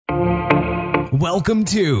Welcome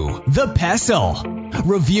to The Pestle,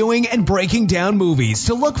 reviewing and breaking down movies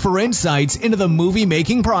to look for insights into the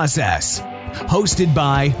movie-making process. Hosted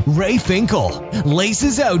by Ray Finkel.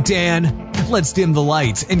 Laces out, Dan. Let's dim the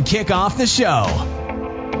lights and kick off the show.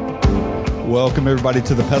 Welcome, everybody,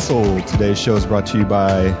 to The Pestle. Today's show is brought to you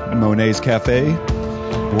by Monet's Cafe,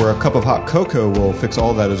 where a cup of hot cocoa will fix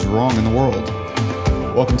all that is wrong in the world.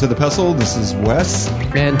 Welcome to The Pestle. This is Wes.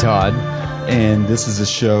 And Todd. And this is a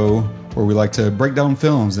show where we like to break down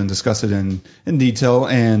films and discuss it in detail.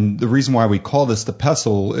 And the reason why we call this The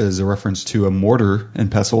Pestle is a reference to a mortar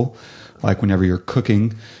and pestle. Like whenever you're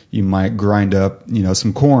cooking, you might grind up,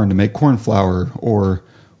 some corn to make corn flour, or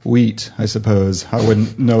wheat, I suppose. I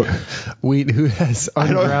wouldn't know. Wheat, who has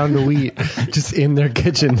unground the wheat just in their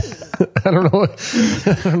kitchen? I don't know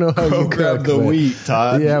how you grab the wheat,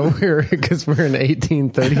 Todd. Yeah, because we're in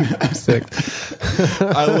 1836.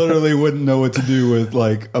 I literally wouldn't know what to do with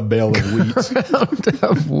like a bale of wheat. Ground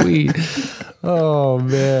up wheat. Oh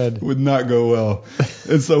man, would not go well.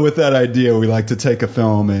 And so with that idea, we like to take a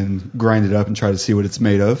film and grind it up and try to see what it's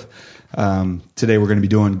made of. Today we're going to be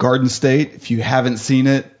doing Garden State. If you haven't seen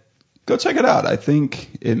it, go check it out. I think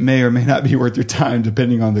it may or may not be worth your time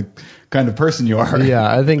depending on the kind of person you are.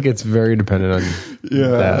 Yeah, I think it's very dependent on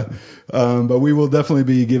that. But we will definitely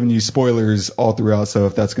be giving you spoilers all throughout, so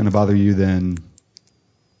if that's going to bother you, then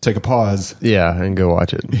take a pause. Yeah, and go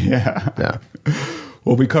watch it. Yeah.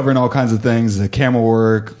 We'll be covering all kinds of things, the camera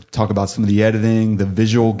work, talk about some of the editing, the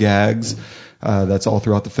visual gags. That's all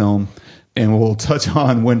throughout the film. And we'll touch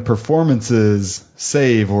on when performances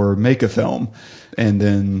save or make a film. And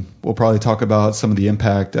then we'll probably talk about some of the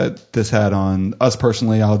impact that this had on us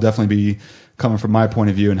personally. I'll definitely be coming from my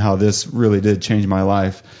point of view and how this really did change my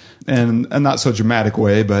life. And a not so dramatic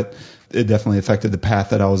way, but it definitely affected the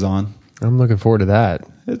path that I was on. I'm looking forward to that.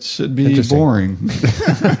 It should be boring.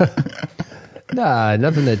 Nah,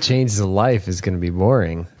 nothing that changes a life is going to be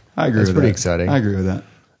boring. I agree with that. That's pretty exciting. I agree with that.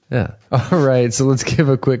 Yeah. All right. So let's give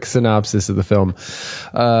a quick synopsis of the film.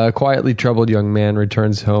 A quietly troubled young man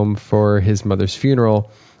returns home for his mother's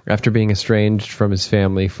funeral after being estranged from his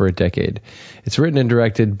family for a decade. It's written and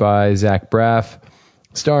directed by Zach Braff,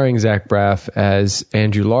 starring Zach Braff as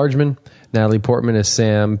Andrew Largeman, Natalie Portman as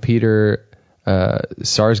Sam, Peter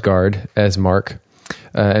Sarsgaard as Mark,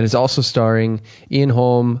 and it's also starring Ian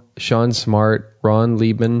Holm, Sean Smart, Ron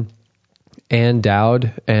Liebman, Ann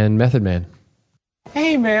Dowd, and Method Man.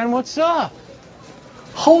 Hey man, what's up?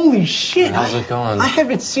 Holy shit! How's it going? I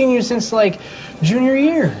haven't seen you since like junior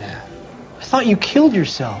year. Yeah. I thought you killed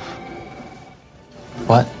yourself.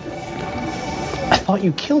 What? I thought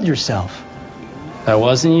you killed yourself. That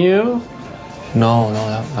wasn't you? No,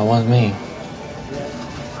 that wasn't me.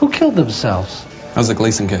 Who killed themselves? That was the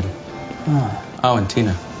Gleason kid. Oh, and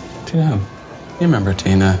Tina. Tina who? You remember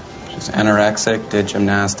Tina. She's anorexic, did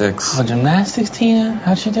gymnastics. Oh, gymnastics, Tina?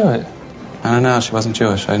 How'd she do it? I don't know. She wasn't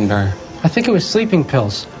Jewish. I didn't bury her. I think it was sleeping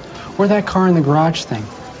pills. Or that car in the garage thing.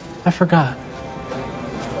 I forgot.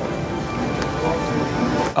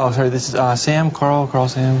 Oh, sorry, this is Sam, Carl,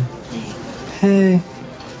 Sam. Hey.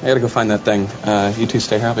 I gotta go find that thing. You two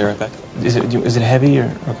stay here. I'll be right back. Is it heavy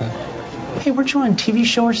or okay? Hey, weren't you on a TV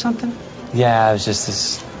show or something? Yeah, it was just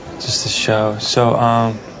this show.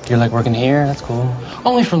 So, you're like working here? That's cool.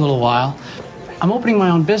 Only for a little while. I'm opening my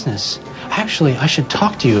own business. Actually, I should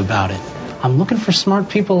talk to you about it. I'm looking for smart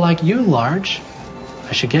people like you, Large.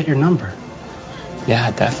 I should get your number. Yeah,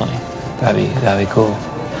 definitely. That'd be cool.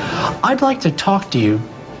 I'd like to talk to you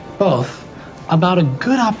both about a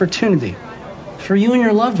good opportunity for you and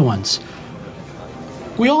your loved ones.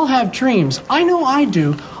 We all have dreams. I know I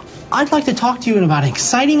do. I'd like to talk to you about an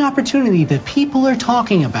exciting opportunity that people are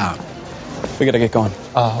talking about. We gotta get going.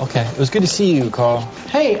 Oh, okay. It was good to see you, Carl.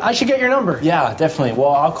 Hey, I should get your number. Yeah, definitely. Well,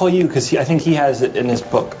 I'll call you because I think he has it in his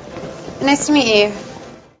book. Nice to meet you.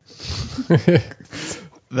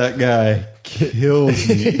 That guy kills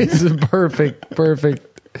me. It's a perfect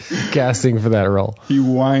casting for that role. He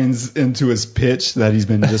whines into his pitch that he's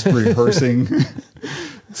been just rehearsing.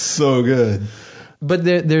 So good. But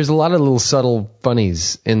there's a lot of little subtle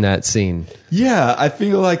funnies in that scene. Yeah, I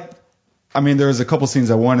feel like, there was a couple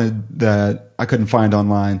scenes I wanted that I couldn't find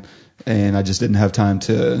online, and I just didn't have time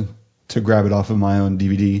to grab it off of my own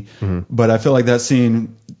DVD. Mm-hmm. But I feel like that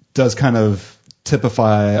scene does kind of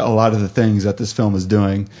typify a lot of the things that this film is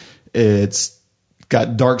doing. It's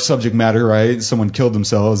got dark subject matter, right? Someone killed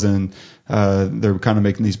themselves, and they're kind of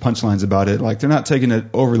making these punchlines about it. Like, they're not taking it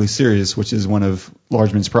overly serious, which is one of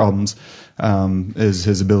Largeman's problems, is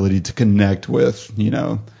his ability to connect with,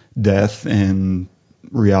 death and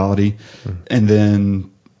reality. Mm-hmm. And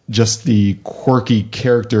then just the quirky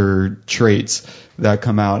character traits that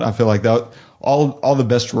come out. I feel like that all the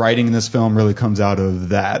best writing in this film really comes out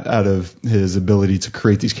of his ability to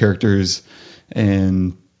create these characters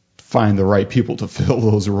and find the right people to fill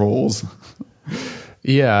those roles.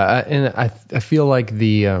 Yeah, and I feel like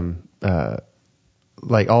the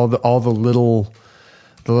like all the little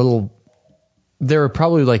there are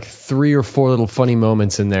probably like 3 or 4 little funny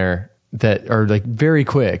moments in there that are like very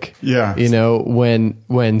quick. Yeah. You know, when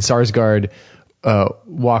Sarsgaard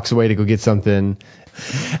walks away to go get something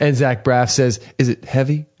and Zach Braff says, "Is it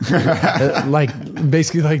heavy?" Like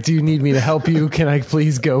basically like, "Do you need me to help you? Can I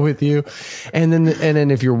please go with you?" And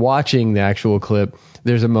then if you're watching the actual clip,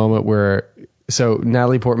 there's a moment where so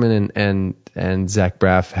Natalie Portman and Zach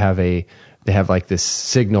Braff have like this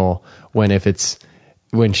signal when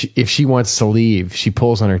if she wants to leave, she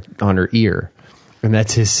pulls on her ear. And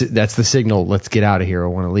that's the signal. Let's get out of here. I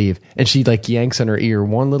want to leave. And she like yanks on her ear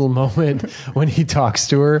one little moment when he talks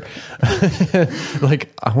to her.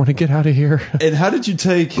 Like, I want to get out of here. And how did you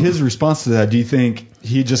take his response to that? Do you think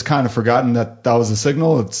he just kind of forgotten that was a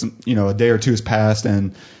signal? It's, a day or two has passed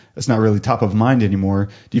and it's not really top of mind anymore.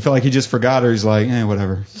 Do you feel like he just forgot, or he's like,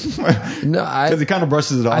 whatever? No, because he kind of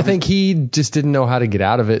brushes it off. I think he just didn't know how to get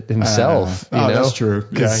out of it himself. That's true.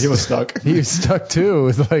 Yeah, he was stuck. He was stuck too.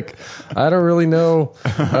 It's like, I don't really know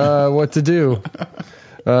what to do.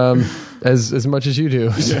 As much as you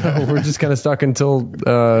do. So we're just kind of stuck until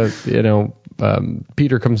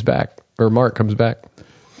Peter comes back or Mark comes back.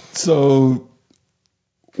 So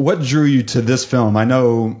what drew you to this film? I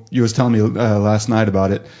know you was telling me last night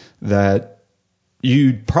about it, that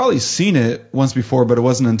you'd probably seen it once before, but it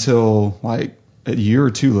wasn't until like a year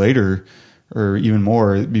or two later or even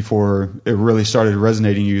more before it really started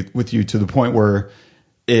resonating with you to the point where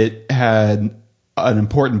it had an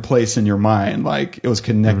important place in your mind, like it was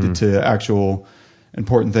connected to actual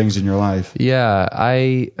important things in your life.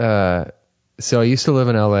 Yeah, so I used to live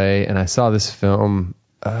in LA and I saw this film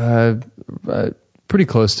pretty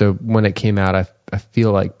close to when it came out, I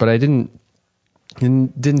feel like, but I didn't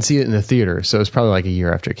see it in the theater, so it was probably like a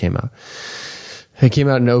year after it came out. It came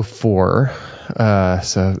out in 2004,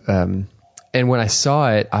 and when I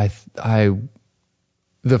saw it,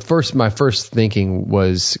 my first thinking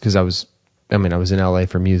was, because I was in LA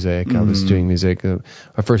for music, I was doing music.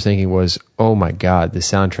 My first thinking was, oh my God, the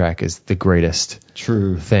soundtrack is the greatest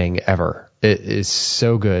thing ever. It is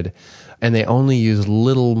so good. And they only use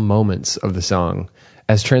little moments of the song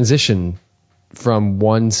as transition from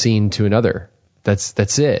one scene to another.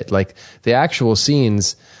 That's it. Like the actual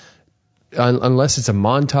scenes, unless it's a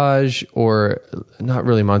montage or not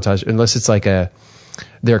really montage, unless it's like they're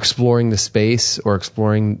exploring the space or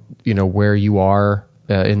exploring, where you are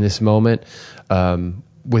in this moment,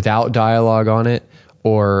 without dialogue on it,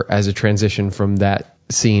 or as a transition from that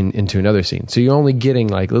scene into another scene. So you're only getting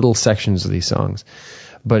like little sections of these songs,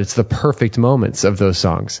 but it's the perfect moments of those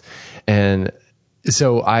songs. And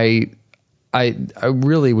so I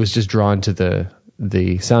really was just drawn to the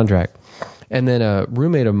soundtrack. And then a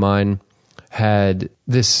roommate of mine had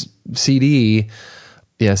this CD.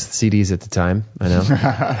 Yes, CDs at the time, I know.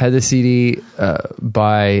 Had the CD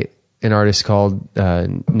by an artist called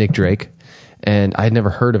Nick Drake, and I'd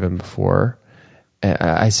never heard of him before.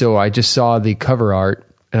 So I just saw the cover art,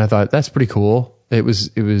 and I thought, that's pretty cool. It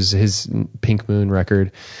was his Pink Moon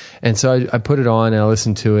record, and so I put it on and I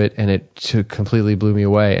listened to it, and it completely blew me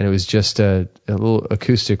away. And it was just a little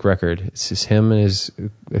acoustic record. It's just him and his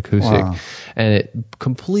acoustic, and it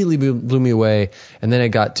completely blew me away. And then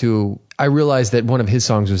I realized that one of his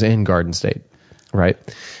songs was in Garden State, right?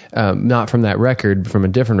 Not from that record, from a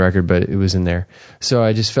different record, but it was in there. So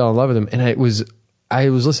I just fell in love with him, and I was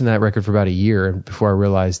listening to that record for about a year before I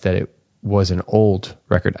realized that it was an old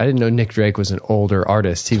record. I didn't know Nick Drake was an older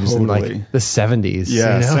artist. He was in like the 70s.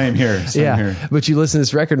 Yeah, same here. Same here. But you listen to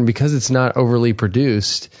this record, and because it's not overly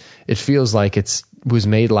produced, it feels like it was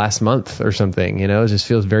made last month or something. It just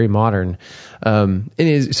feels very modern. So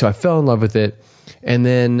I fell in love with it, and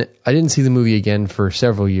then I didn't see the movie again for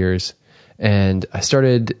several years. And I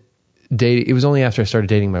started dating. It was only after I started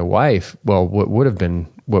dating my wife, well, what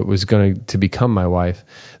was going to become my wife,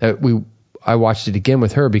 that I watched it again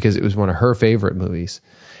with her because it was one of her favorite movies.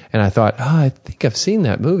 And I thought, I think I've seen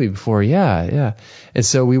that movie before. Yeah. And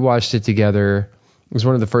so we watched it together. It was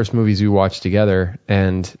one of the first movies we watched together.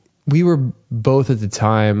 And we were both at the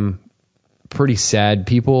time pretty sad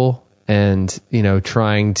people and,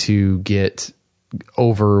 trying to get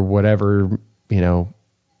over whatever,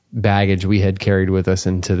 baggage we had carried with us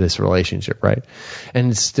into this relationship, right? And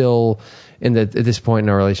it's still, at this point in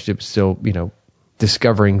our relationship, still,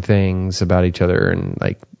 discovering things about each other and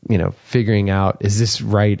figuring out, is this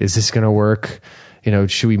right? Is this going to work?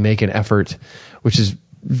 Should we make an effort? Which is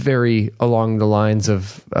very along the lines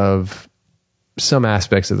of some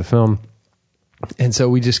aspects of the film. And so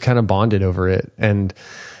we just kind of bonded over it. And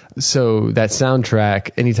so that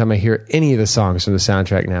soundtrack, anytime I hear any of the songs from the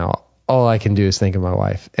soundtrack now, all I can do is think of my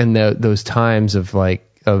wife. And those times of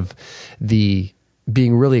the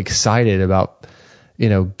being really excited about,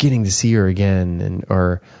 getting to see her again, and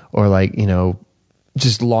or like,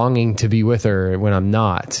 just longing to be with her when I'm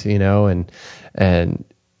not, so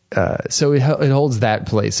it holds that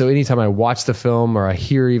place. So anytime I watch the film, or I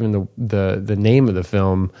hear even the name of the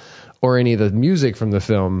film, or any of the music from the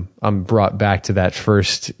film, I'm brought back to that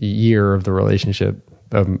first year of the relationship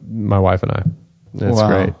of my wife and I. It's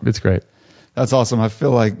great. It's great. That's awesome. I feel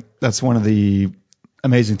like that's one of the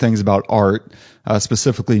amazing things about art,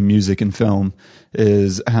 specifically music and film,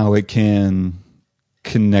 is how it can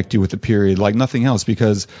connect you with the period like nothing else.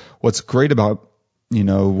 Because what's great about,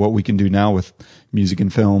 what we can do now with music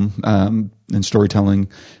and film, and storytelling,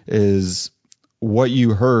 is what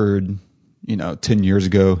you heard, 10 years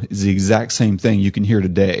ago is the exact same thing you can hear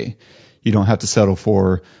today. You don't have to settle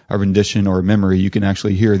for a rendition or a memory. You can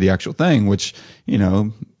actually hear the actual thing, which,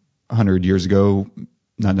 100 years ago,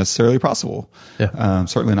 not necessarily possible. Yeah.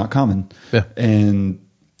 Certainly not common. Yeah. And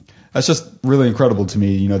that's just really incredible to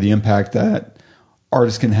me, the impact that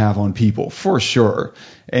artists can have on people, for sure.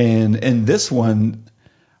 And this one,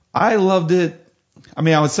 I loved it. I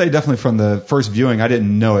mean, I would say definitely from the first viewing. I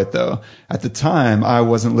didn't know it, though. At the time, I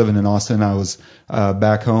wasn't living in Austin. I was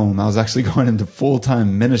back home. I was actually going into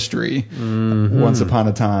full-time ministry once upon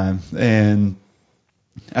a time. And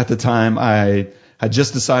at the time, I had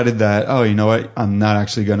just decided that, oh, you know what? I'm not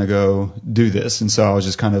actually going to go do this. And so I was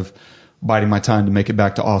just kind of biding my time to make it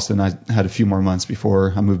back to Austin. I had a few more months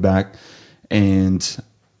before I moved back. And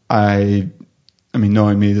I mean,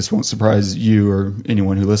 knowing me, this won't surprise you or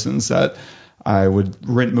anyone who listens, that I would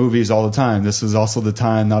rent movies all the time. This is also the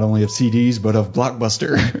time not only of CDs, but of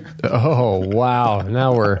Blockbuster. Oh, wow.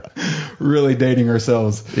 Now we're really dating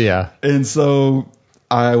ourselves. Yeah. And so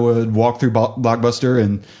I would walk through Blockbuster,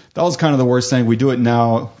 and that was kind of the worst thing. We do it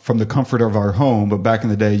now from the comfort of our home, but back in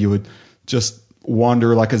the day, you would just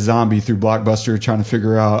wander like a zombie through Blockbuster trying to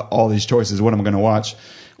figure out all these choices. What am I going to watch?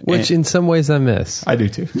 Which in some ways I miss. I do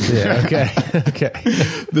too. Yeah. Okay. Okay.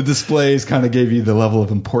 The displays kind of gave you the level of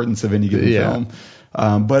importance of any given film.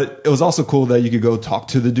 But it was also cool that you could go talk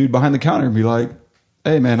to the dude behind the counter and be like,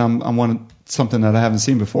 hey man, I'm wanting something that I haven't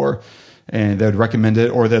seen before. And they would recommend it,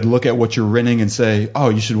 or they'd look at what you're renting and say, oh,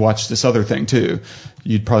 you should watch this other thing too.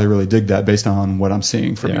 You'd probably really dig that based on what I'm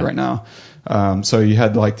seeing from you right now. So you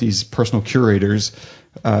had like these personal curators,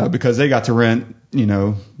 because they got to rent,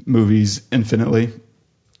 movies infinitely.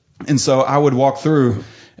 And so I would walk through,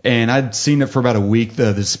 and I'd seen it for about a week.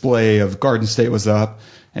 The display of Garden State was up,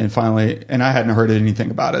 and finally, and I hadn't heard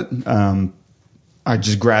anything about it. I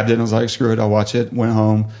just grabbed it and was like, screw it, I'll watch it. Went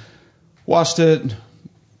home, watched it,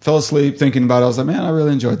 fell asleep thinking about it. I was like, man, I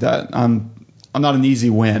really enjoyed that. I'm not an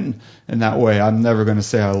easy win in that way. I'm never going to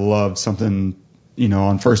say I loved something,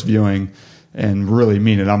 on first viewing and really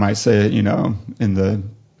mean it. I might say it, in the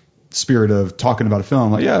spirit of talking about a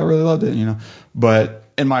film, like, yeah, I really loved it, but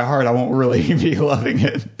in my heart, I won't really be loving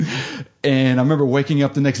it. And I remember waking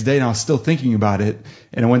up the next day and I was still thinking about it.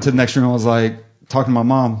 And I went to the next room and I was like, talking to my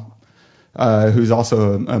mom, who's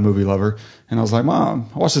also a movie lover. And I was like, Mom,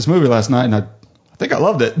 I watched this movie last night and I think I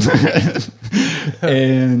loved it.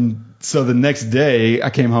 And so the next day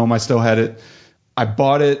I came home, I still had it. I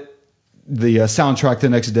bought it, the soundtrack the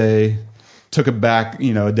next day, took it back,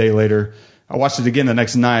 a day later. I watched it again the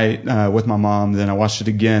next night with my mom. Then I watched it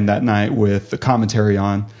again that night with the commentary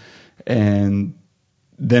on, and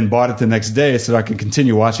then bought it the next day so that I could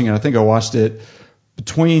continue watching it. I think I watched it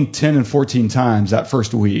between 10 and 14 times that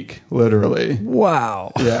first week, literally.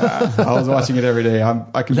 Wow. Yeah, I was watching it every day.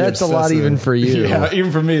 I can. That's a lot even for you. Yeah,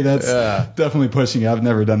 even for me, that's definitely pushing it. I've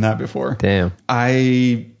never done that before. Damn.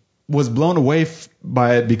 I was blown away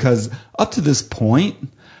by it because up to this point,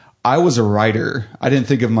 I was a writer. I didn't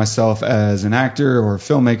think of myself as an actor or a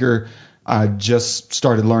filmmaker. I just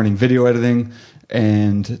started learning video editing,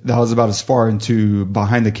 and that was about as far into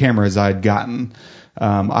behind the camera as I had gotten.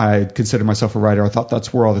 I considered myself a writer. I thought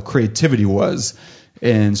that's where all the creativity was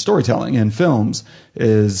in storytelling and films,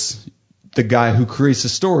 is the guy who creates the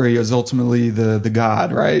story is ultimately the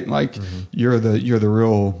god, right? Like you're the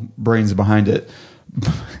real brains behind it.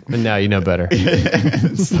 And now you know better. And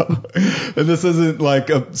this isn't like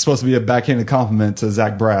supposed to be a backhanded compliment to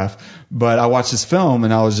Zach Braff, but I watched this film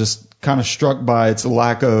and I was just kind of struck by its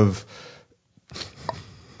lack of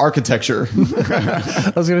architecture.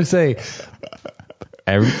 I was going to say,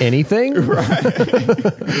 anything? Right.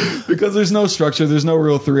 Because there's no structure. There's no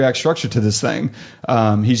real 3-act structure to this thing.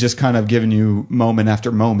 He's just kind of giving you moment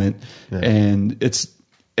after moment. Yeah. And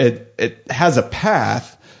it has a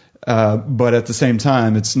path, but at the same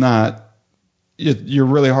time, it's not, you're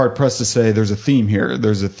really hard pressed to say there's a theme here.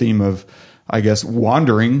 There's a theme of, I guess,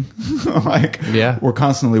 wandering. We're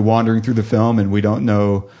constantly wandering through the film, and we don't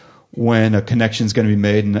know when a connection is going to be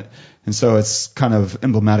made. And so it's kind of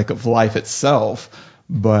emblematic of life itself.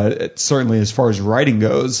 But certainly as far as writing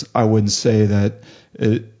goes, I wouldn't say that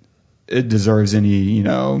it deserves any,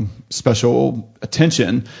 special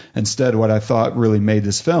attention. Instead, what I thought really made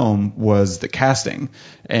this film was the casting.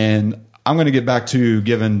 And I'm going to get back to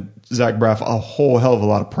giving Zach Braff a whole hell of a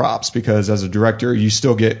lot of props, because as a director, you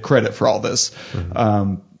still get credit for all this.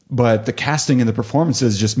 Mm-hmm. But the casting and the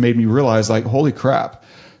performances just made me realize, like, holy crap,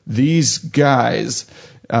 these guys,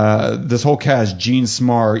 this whole cast, Gene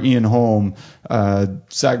Smar, Ian Holm,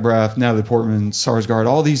 Zach Braff, Natalie Portman, Sarsgaard,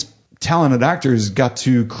 all these talented actors got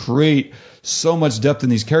to create so much depth in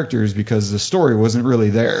these characters because the story wasn't really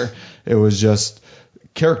there. It was just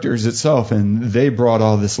characters itself, and they brought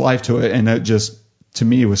all this life to it, and it just, to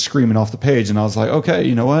me, was screaming off the page. And I was like, okay,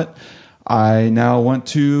 you know what? I now want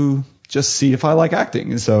to just see if I like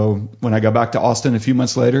acting. And so when I got back to Austin a few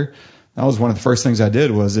months later, that was one of the first things I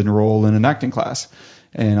did, was enroll in an acting class.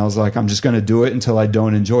 And I was like, I'm just going to do it until I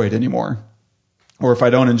don't enjoy it anymore. Or if I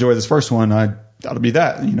don't enjoy this first one, that'll be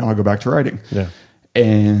that. I'll go back to writing. Yeah.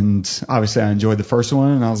 And obviously I enjoyed the first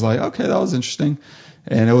one, and I was like, okay, that was interesting.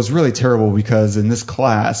 And it was really terrible because in this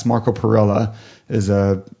class, Marco Perella is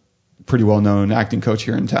a pretty well-known acting coach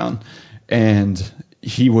here in town. And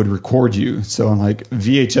he would record you. So on like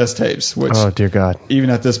VHS tapes, which, oh dear God, even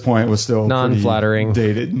at this point was still non-flattering,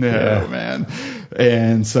 dated. No, man.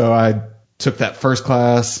 And so I took that first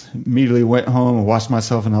class, immediately went home and watched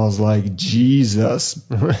myself, and I was like, Jesus,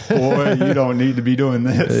 boy, you don't need to be doing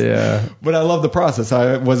this. Yeah. But I love the process.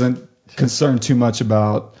 I wasn't concerned too much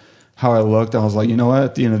about how I looked. I was like, you know what?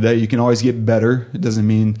 At the end of the day, you can always get better. It doesn't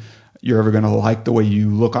mean you're ever going to like the way you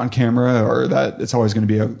look on camera, or that it's always going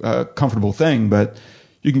to be a comfortable thing, but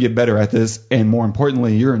you can get better at this. And more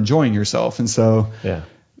importantly, you're enjoying yourself. And so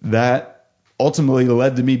that ultimately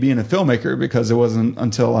led to me being a filmmaker, because it wasn't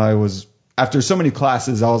until I was, after so many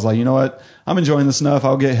classes, I was like, you know what? I'm enjoying this enough.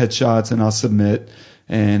 I'll get headshots and I'll submit.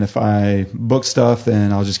 And if I book stuff,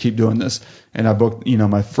 then I'll just keep doing this. And I booked,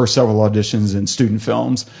 my first several auditions in student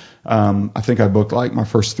films. I think I booked like my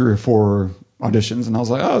first 3 or 4 auditions, and I was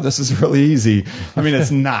like, oh, this is really easy. I mean,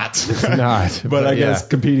 it's not. It's not. but I guess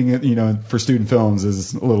competing, for student films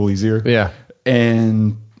is a little easier. Yeah.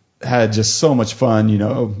 And had just so much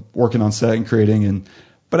fun, working on set and creating.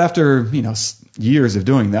 But after, years of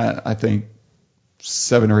doing that, I think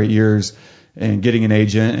 7 or 8 years, and getting an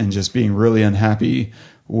agent and just being really unhappy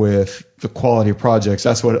with the quality of projects,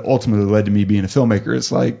 that's what ultimately led to me being a filmmaker.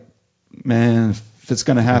 It's like, man, if it's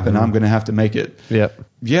going to happen, I'm going to have to make it. Yep.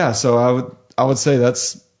 Yeah. So I would say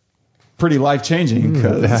that's pretty life changing,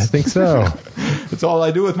 because I think so. It's all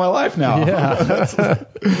I do with my life now. Yeah.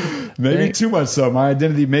 Maybe too much so. My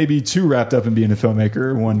identity may be too wrapped up in being a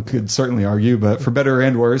filmmaker. One could certainly argue, but for better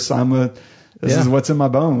and worse, this is what's in my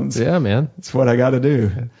bones. Yeah, man. It's what I got to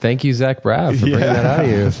do. Thank you, Zach Braff, for bringing that out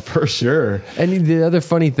of you. For sure. And the other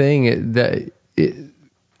funny thing that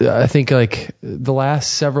I think, like, the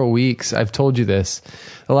last several weeks, I've told you this,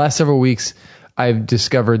 the last several weeks, I've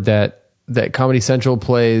discovered that Comedy Central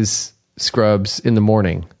plays Scrubs in the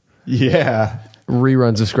morning. Yeah.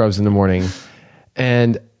 Reruns of Scrubs in the morning.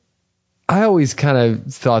 And I always kind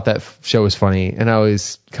of thought that show was funny, and I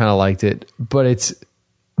always kind of liked it, but it's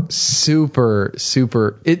super,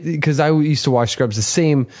 because I used to watch Scrubs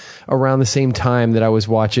around the same time that I was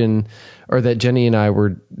watching, or that Jenny and I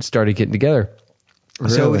started getting together.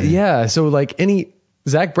 Really? So like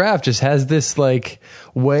Zach Braff just has this like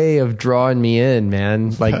way of drawing me in, man,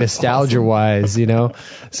 like nostalgia wise,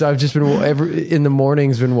 So I've just been in the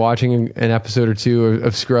mornings been watching an episode or two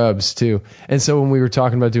of Scrubs too. And so when we were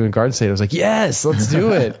talking about doing Garden State, I was like, yes, let's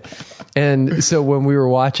do it. And so when we were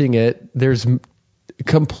watching it, there's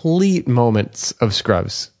complete moments of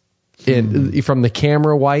Scrubs from the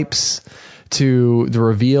camera wipes to the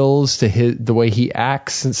reveals to the way he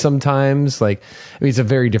acts, and sometimes he's a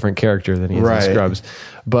very different character than he is in Scrubs,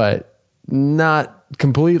 but not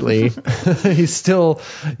completely. he's still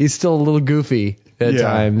a little goofy at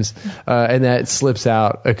times, and that slips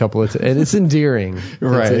out a couple of times, and it's endearing.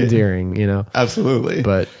 Right. It's endearing, Absolutely.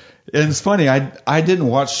 But and it's funny, I didn't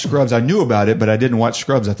watch Scrubs. I knew about it, but I didn't watch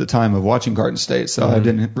Scrubs at the time of watching Garden State, so I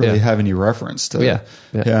didn't really have any reference to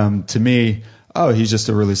him. To me, oh, he's just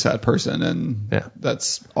a really sad person, and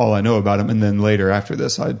that's all I know about him. And then later after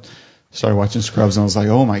this, I started watching Scrubs, and I was like,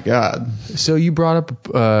 oh my God. So you brought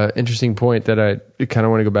up an interesting point that I kind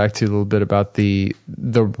of want to go back to a little bit about the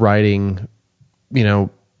writing,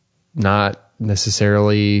 not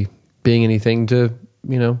necessarily being anything to,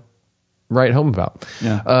 write home about.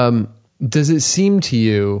 Yeah. Does it seem to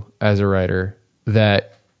you as a writer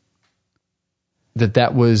that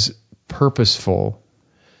was purposeful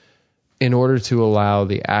in order to allow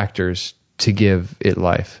the actors to give it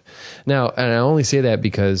life? Now, and I only say that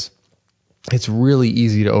because it's really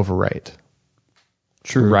easy to overwrite.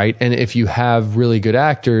 True. Right? And if you have really good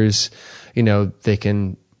actors, they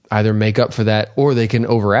can either make up for that or they can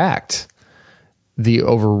overact the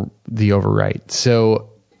overwrite.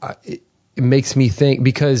 So it makes me think,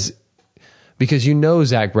 because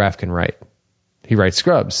Zach Braff can write. He writes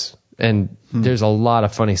Scrubs. And there's a lot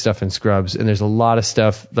of funny stuff in Scrubs, and there's a lot of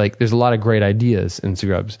stuff, there's a lot of great ideas in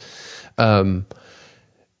Scrubs. So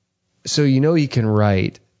he can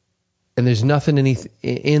write, and there's nothing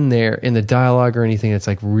in there, in the dialogue or anything that's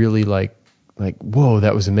really like, whoa,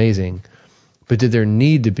 that was amazing. But did there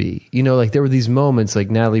need to be? There were these moments like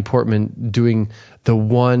Natalie Portman doing the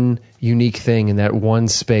one unique thing in that one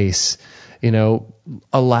space,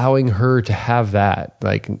 allowing her to have that,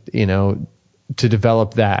 to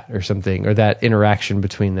develop that or something, or that interaction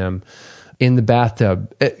between them in the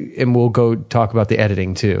bathtub. And we'll go talk about the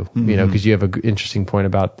editing too, because you have an interesting point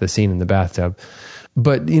about the scene in the bathtub.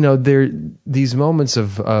 But, there these moments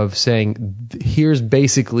of saying, here's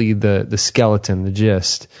basically the skeleton, the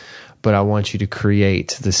gist, but I want you to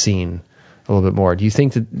create the scene a little bit more. Do you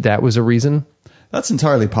think that was a reason? That's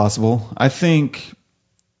entirely possible. I think,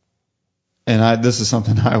 and this is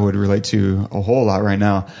something I would relate to a whole lot right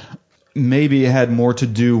now. Maybe it had more to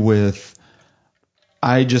do with,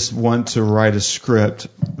 I just want to write a script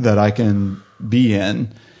that I can be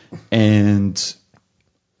in, and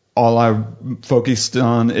all I focused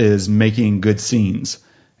on is making good scenes,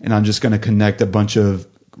 and I'm just going to connect a bunch of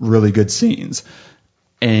really good scenes,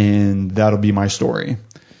 and that'll be my story,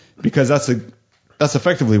 because that's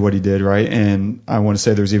effectively what he did, right? And I want to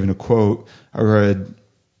say there's even a quote I read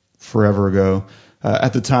forever ago.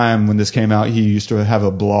 At the time when this came out, he used to have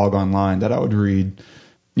a blog online that I would read,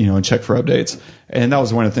 and check for updates. And that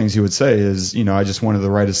was one of the things he would say is, I just wanted to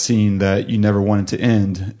write a scene that you never wanted to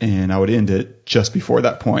end, and I would end it just before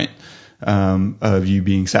that point of you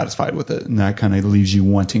being satisfied with it, and that kind of leaves you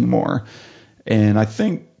wanting more. And I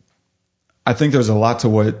think there's a lot to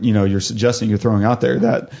what you're suggesting, you're throwing out there,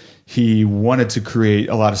 that he wanted to create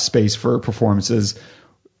a lot of space for performances,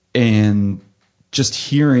 and just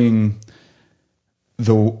hearing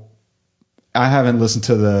I haven't listened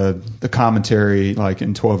to the commentary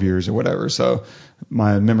in 12 years or whatever, so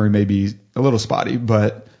my memory may be a little spotty,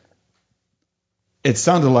 but it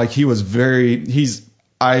sounded like he was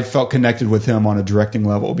I felt connected with him on a directing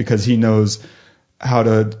level, because he knows how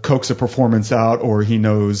to coax a performance out, or he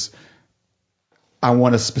knows, I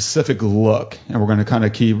want a specific look, and we're going to kind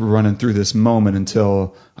of keep running through this moment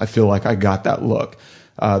until I feel like I got that look.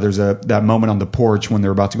 There's that moment on the porch when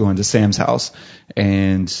they're about to go into Sam's house,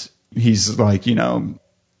 and he's like,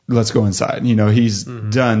 let's go inside. He's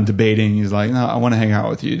done debating. He's like, no, I want to hang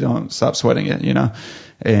out with you. Don't stop sweating it,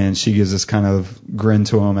 And she gives this kind of grin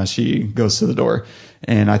to him as she goes to the door.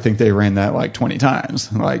 And I think they ran that 20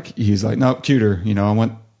 times. He's like, no, cuter, I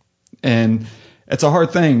want. And it's a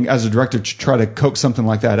hard thing as a director to try to coax something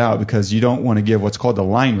like that out, because you don't want to give what's called the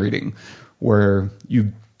line reading, where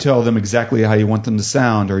you tell them exactly how you want them to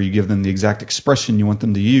sound, or you give them the exact expression you want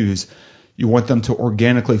them to use. You want them to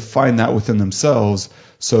organically find that within themselves,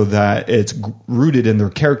 so that it's rooted in their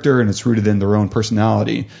character and it's rooted in their own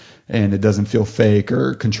personality, and it doesn't feel fake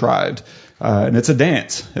or contrived. And it's a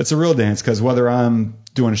dance. It's a real dance, because whether I'm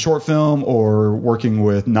doing a short film or working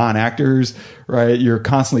with non-actors, right, you're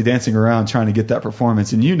constantly dancing around trying to get that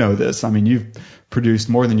performance. And this. I mean, you've produced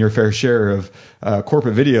more than your fair share of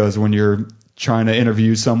corporate videos when you're trying to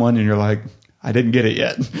interview someone and you're like, I didn't get it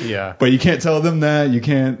yet. Yeah. But you can't tell them that. You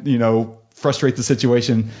can't, frustrate the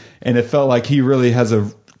situation. And it felt like he really has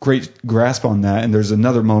a great grasp on that. And there's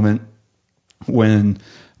another moment when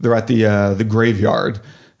they're at the graveyard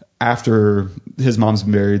after his mom's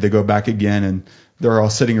been buried. They go back again, and they're all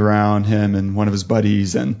sitting around him and one of his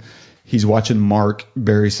buddies, and he's watching Mark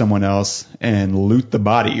bury someone else and loot the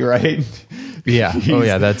body, right? Yeah. Oh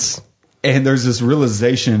yeah, that's. And there's this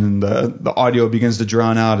realization, and the audio begins to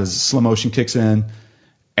drown out as slow motion kicks in,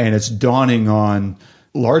 and it's dawning on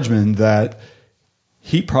Largeman that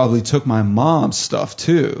he probably took my mom's stuff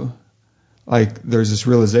too. There's this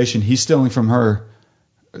realization he's stealing from her,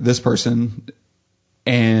 this person,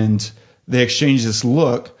 and they exchange this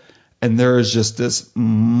look, and there is just this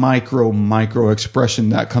micro expression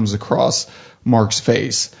that comes across Mark's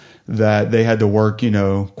face that they had to work,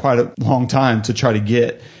 quite a long time to try to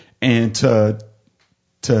get. And to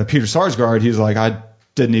Peter Sarsgaard, he's like, I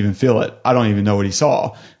didn't even feel it. I don't even know what he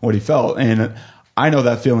saw, what he felt. And I know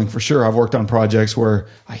that feeling for sure. I've worked on projects where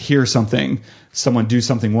I hear someone do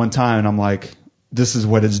something one time, and I'm like, this is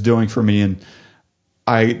what it's doing for me. And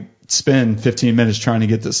I spend 15 minutes trying to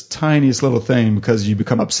get this tiniest little thing because you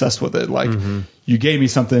become obsessed with it. Like, you gave me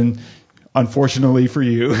something, unfortunately for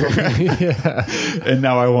you, and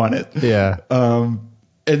now I want it. Yeah.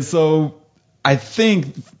 And so I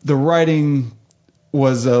think the writing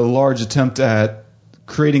was a large attempt at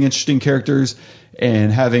creating interesting characters,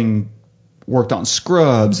 and having worked on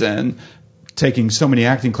Scrubs and taking so many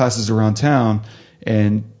acting classes around town.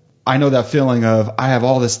 And I know that feeling of, I have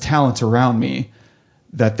all this talent around me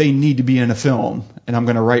that they need to be in a film, and I'm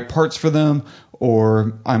going to write parts for them,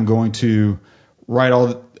 or I'm going to write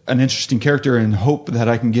an interesting character and hope that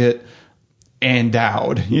I can get Ann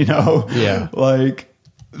Dowd, Yeah. Like,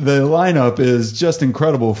 the lineup is just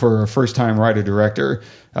incredible for a first-time writer-director,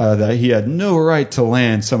 that he had no right to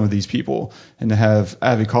land some of these people, and to have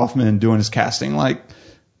Avi Kaufman doing his casting. Like,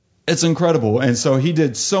 it's incredible. And so he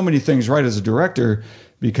did so many things right as a director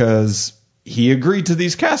because he agreed to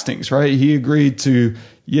these castings, right? He agreed to,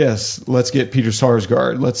 yes, let's get Peter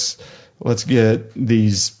Sarsgaard. Let's get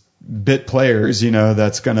these bit players,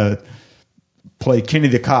 that's going to play Kenny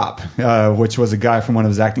the Cop, which was a guy from one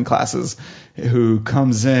of his acting classes who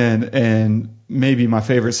comes in, and maybe my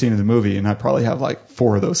favorite scene of the movie, and I probably have like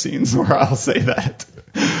 4 of those scenes where I'll say that.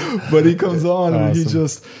 But he comes on and he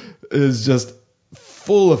just is just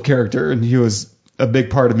full of character, and he was a big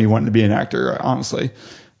part of me wanting to be an actor, honestly.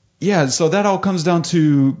 Yeah, so that all comes down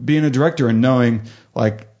to being a director and knowing,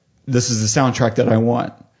 like, this is the soundtrack that I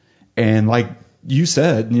want. And like you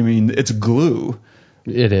said, it's glue.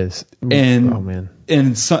 It is. And, oh, man.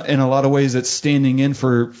 In a lot of ways, it's standing in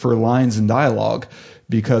for lines and dialogue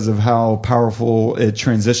because of how powerful it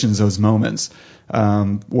transitions those moments.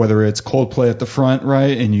 Whether it's Coldplay at the front,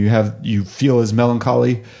 right, and you feel his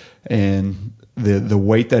melancholy and the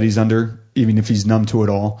weight that he's under, even if he's numb to it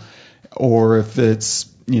all, or if it's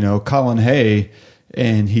Colin Hay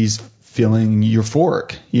and he's feeling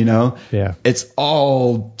euphoric, Yeah. It's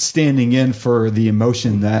all standing in for the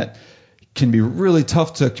emotion that can be really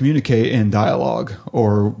tough to communicate in dialogue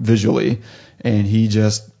or visually, and he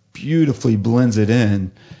just beautifully blends it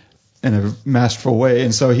in a masterful way.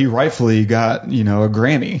 And so he rightfully got, a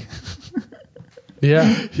Grammy. Yeah.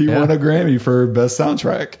 He won a Grammy for best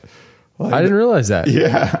soundtrack. Like, I didn't realize that.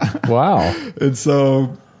 Yeah. Wow. And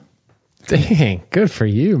so, dang, good for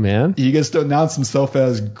you, man. He gets to announce himself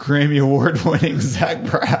as Grammy Award winning Zach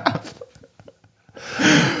Braff.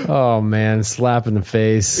 Oh man, slap in the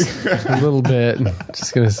face a little bit.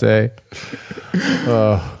 Just gonna say.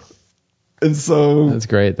 Oh. And so that's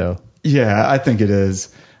great though. Yeah, I think it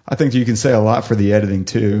is. I think you can say a lot for the editing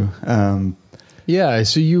too. Yeah.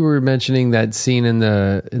 So you were mentioning that scene in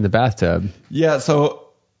the bathtub. Yeah. So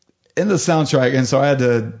in the soundtrack, and so I had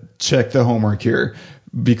to check the homework here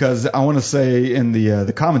because I want to say in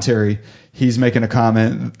the commentary he's making a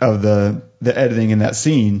comment of the editing in that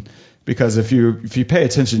scene. Because if you pay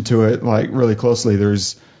attention to it like really closely,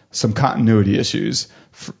 there's some continuity issues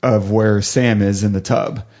of where Sam is in the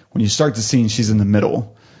tub. When you start the scene, she's in the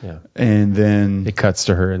middle, and then it cuts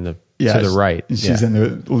to her to the right. She's in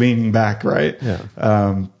the leaning back, right?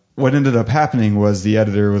 Yeah. What ended up happening was the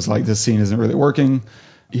editor was like, "This scene isn't really working.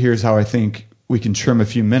 Here's how I think we can trim a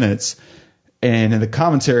few minutes." And in the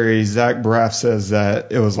commentary, Zach Braff says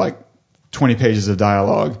that it was like 20 pages of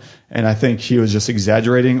dialogue, and I think he was just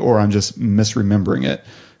exaggerating, or I'm just misremembering it,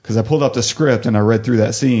 because I pulled up the script and I read through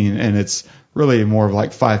that scene, and it's really more of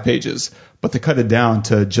like 5 pages, but they cut it down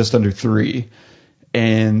to just under 3,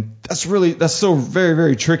 and that's so very,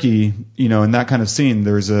 very tricky. In that kind of scene,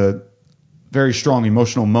 there's a very strong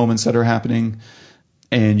emotional moments that are happening,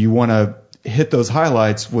 and you want to hit those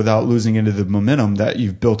highlights without losing into the momentum that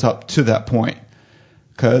you've built up to that point,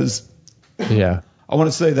 because I want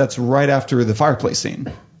to say that's right after the fireplace scene.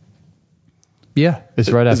 Yeah, it's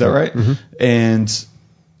right after. Is that right? Mm-hmm. And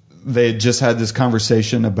they just had this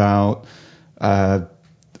conversation about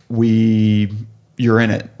you're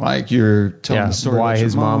in it, like you're telling the story. Why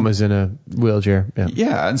his mom was in a wheelchair.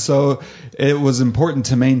 Yeah, and so it was important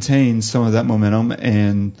to maintain some of that momentum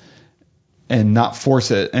and not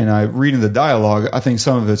force it. And reading the dialogue, I think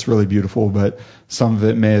some of it's really beautiful, but some of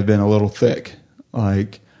it may have been a little thick.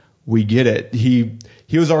 Like, we get it. He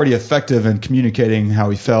was already effective in communicating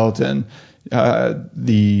how he felt, and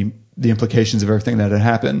the the implications of everything that had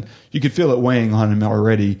happened. You could feel it weighing on him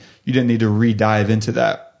already. You didn't need to re-dive into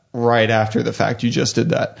that right after the fact. You just did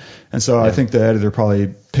that. And so I think the editor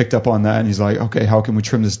probably picked up on that, and he's like, okay, how can we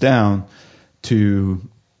trim this down to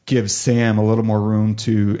give Sam a little more room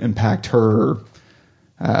to impact her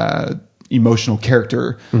emotional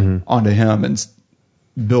character onto him and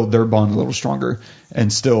build their bond a little stronger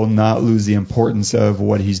and still not lose the importance of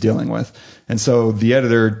what he's dealing with. And so the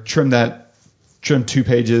editor trimmed 2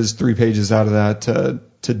 pages, 3 pages out of that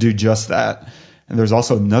to do just that. And there's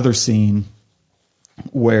also another scene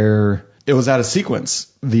where it was out of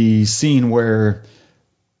sequence. The scene where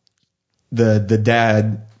the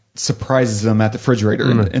dad surprises them at the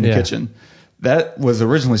refrigerator in the kitchen. That was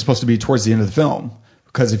originally supposed to be towards the end of the film,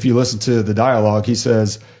 because if you listen to the dialogue, he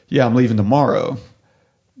says, yeah, I'm leaving tomorrow.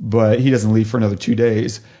 But he doesn't leave for another 2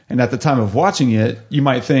 days. And at the time of watching it, you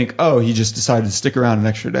might think, oh, he just decided to stick around an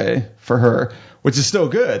extra day for her, which is still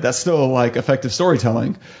good. That's still like effective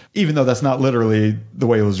storytelling, even though that's not literally the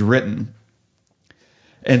way it was written.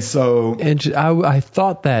 And so... And I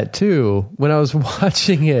thought that too when I was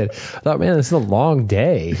watching it. I thought, man, this is a long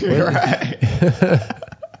day. Right.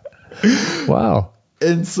 Wow.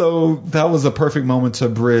 And so that was a perfect moment to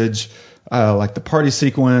bridge like the party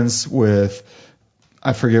sequence with...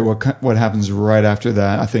 I forget what happens right after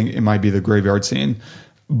that. I think it might be the graveyard scene.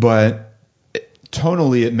 But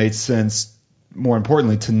tonally, it made sense, more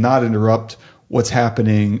importantly, to not interrupt what's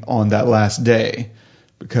happening on that last day,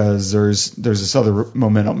 because there's this other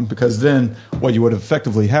momentum. Because then what you would have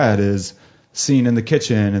effectively had is scene in the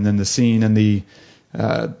kitchen and then the scene in the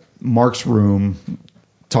Mark's room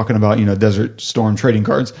talking about, Desert Storm trading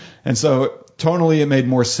cards. And so tonally, it made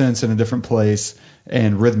more sense in a different place,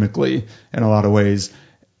 and rhythmically in a lot of ways.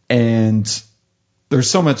 And there's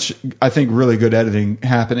so much, I think, really good editing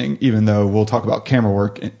happening, even though we'll talk about camera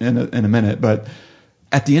work in a minute. But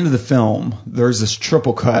at the end of the film, there's this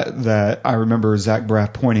triple cut that I remember Zach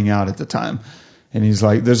Braff pointing out at the time. And he's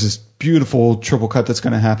like, there's this beautiful triple cut that's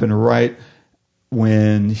going to happen right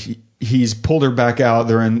when he's pulled her back out.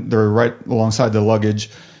 They're right alongside the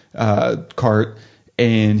luggage cart.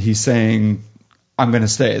 And he's saying, I'm going to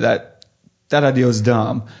stay. That idea was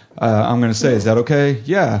dumb. I'm going to say, is that okay?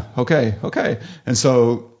 Yeah. Okay. And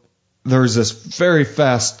so there's this very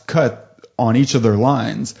fast cut on each of their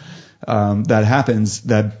lines that happens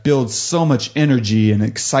that builds so much energy and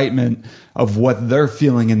excitement of what they're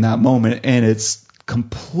feeling in that moment. And it's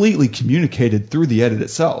completely communicated through the edit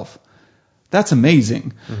itself. That's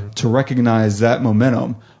amazing to recognize that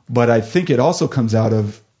momentum. But I think it also comes out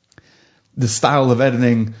of the style of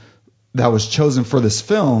editing that was chosen for this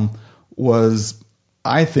film was,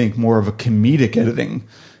 I think, more of a comedic editing,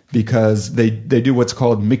 because they do what's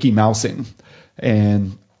called Mickey Mousing.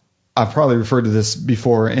 And I've probably referred to this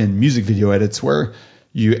before in music video edits, where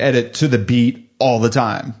you edit to the beat all the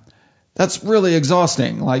time. That's really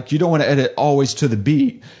exhausting. Like, you don't want to edit always to the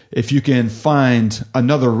beat. If you can find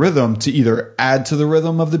another rhythm to either add to the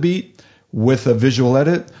rhythm of the beat with a visual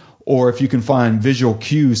edit, or if you can find visual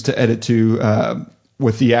cues to edit to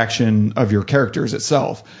with the action of your characters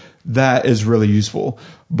itself, that is really useful.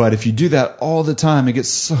 But if you do that all the time, it gets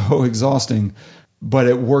so exhausting. But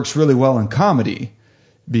it works really well in comedy,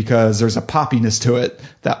 because there's a poppiness to it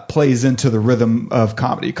that plays into the rhythm of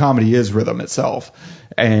comedy. Comedy is rhythm itself.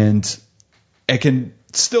 And it can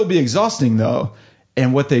still be exhausting, though.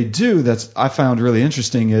 And what they do that's I found really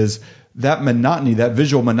interesting is that monotony, that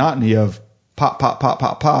visual monotony of pop, pop, pop,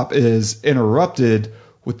 pop, pop is interrupted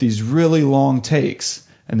with these really long takes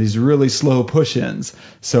and these really slow push-ins.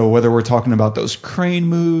 So whether we're talking about those crane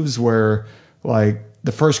moves where, like,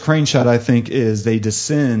 the first crane shot, I think, is they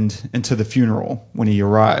descend into the funeral when he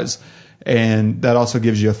arrives. And that also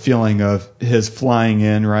gives you a feeling of his flying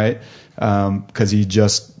in, right? Because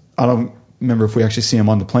I don't remember if we actually see him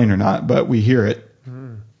on the plane or not, but we hear it.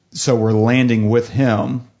 So we're landing with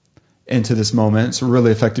him into this moment. It's a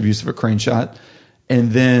really effective use of a crane shot.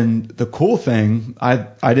 And then the cool thing, I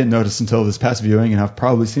didn't notice until this past viewing, and I've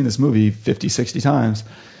probably seen this movie 50, 60 times,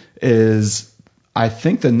 is I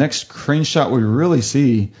think the next crane shot we really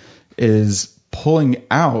see is pulling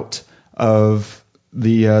out of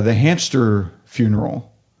the hamster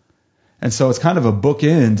funeral. And so it's kind of a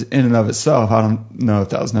bookend in and of itself. I don't know if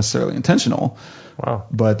that was necessarily intentional. Wow.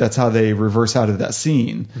 But that's how they reverse out of that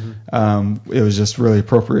scene. It was just really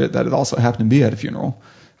appropriate that it also happened to be at a funeral,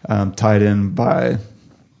 tied in by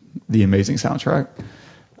the amazing soundtrack.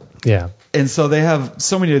 Yeah. And so they have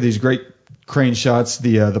so many of these great crane shots.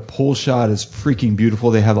 The pool shot is freaking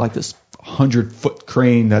beautiful. They have like this 100-foot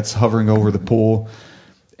crane that's hovering over the pool,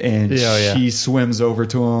 and she swims over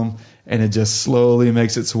to him, and it just slowly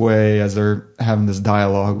makes its way as they're having this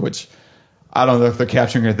dialogue, which I don't know if they're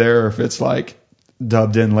capturing it there or if it's like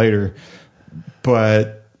dubbed in later,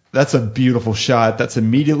 but that's a beautiful shot that's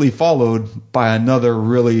immediately followed by another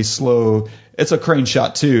really slow. It's a crane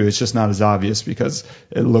shot too. It's just not as obvious because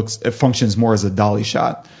it functions more as a dolly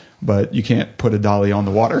shot, but you can't put a dolly on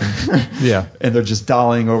the water. Yeah. And they're just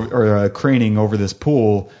dollying over or craning over this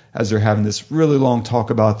pool as they're having this really long talk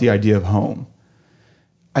about the idea of home.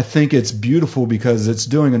 I think it's beautiful because it's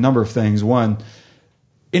doing a number of things. One,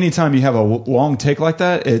 anytime you have a long take like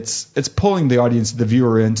that, it's pulling the audience, the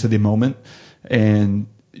viewer, into the moment. And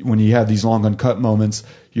when you have these long uncut moments,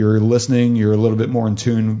 you're listening, you're a little bit more in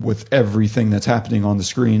tune with everything that's happening on the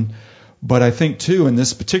screen. But I think too, in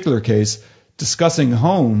this particular case, discussing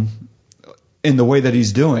home in the way that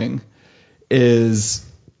he's doing is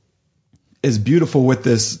beautiful with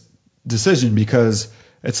this decision, because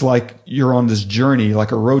it's like you're on this journey,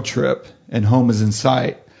 like a road trip, and home is in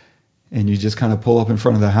sight, and you just kind of pull up in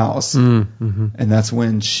front of the house. Mm-hmm. And that's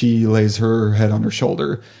when she lays her head on her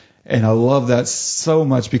shoulder. And I love that so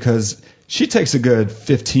much because she takes a good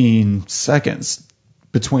 15 seconds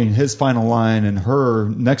between his final line and her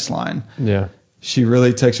next line. Yeah. She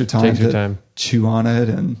really takes her time to chew on it.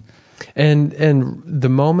 And the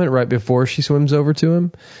moment right before she swims over to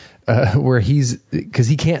him, where because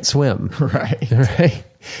he can't swim. Right.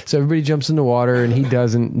 So everybody jumps in the water and he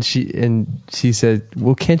doesn't. And she said,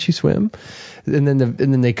 "Well, can't you swim?" And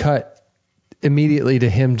then they cut immediately to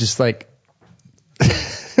him just like,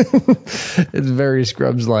 it's very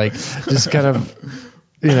Scrubs like, just kind of,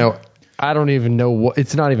 I don't even know what,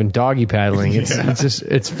 it's not even doggy paddling. It's just,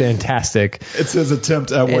 it's fantastic. It's his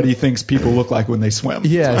attempt at what he thinks people look like when they swim.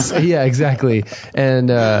 Yes. Yeah, exactly. And,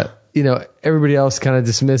 everybody else kind of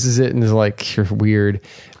dismisses it and is like, you're weird.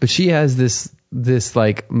 But she has this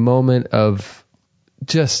like moment of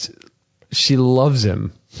just, she loves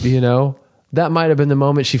him, that might have been the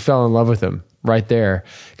moment she fell in love with him right there.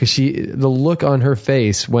 Cause the look on her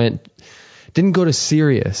face didn't go to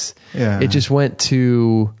serious. Yeah. It just went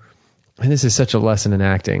to, and this is such a lesson in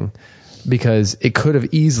acting, because it could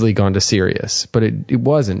have easily gone to serious, but it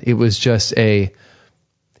wasn't. It was just he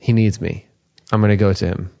needs me. I'm going to go to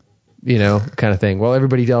him, kind of thing. Well,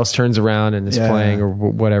 everybody else turns around and is playing or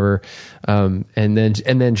whatever. And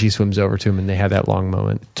then she swims over to him and they have that long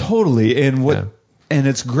moment. Totally. And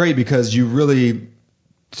it's great because you really,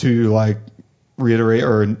 to like reiterate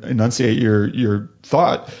or enunciate your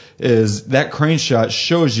thought, is that crane shot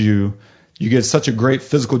shows you get such a great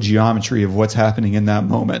physical geometry of what's happening in that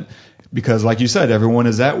moment. Because like you said, everyone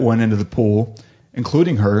is at one end of the pool,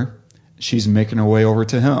 including her. She's making her way over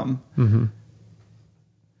to him. Mm-hmm.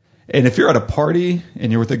 And if you're at a party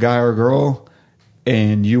and you're with a guy or a girl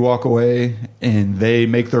and you walk away and they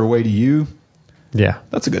make their way to you,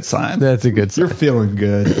 that's a good sign. That's a good sign. You're feeling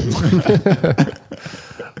good.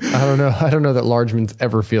 I don't know that Largeman's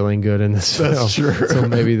ever feeling good in this film. That's true. So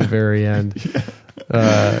maybe the very end.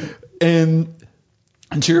 Yeah. And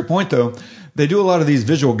to your point, though, they do a lot of these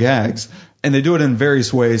visual gags, and they do it in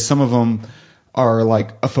various ways. Some of them are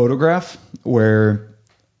like a photograph, where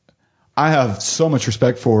I have so much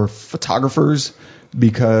respect for photographers,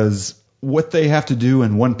 because what they have to do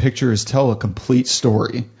in one picture is tell a complete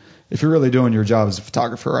story. If you're really doing your job as a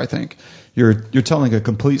photographer, I think you're telling a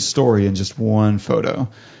complete story in just one photo,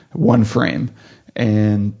 one frame,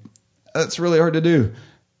 and that's really hard to do.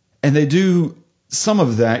 And they do some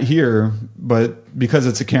of that here, but because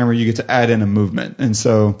it's a camera, you get to add in a movement. And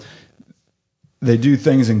so they do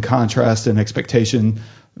things in contrast and expectation.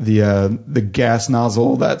 The gas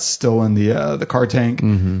nozzle that's still in the car tank,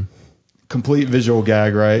 mm-hmm. complete visual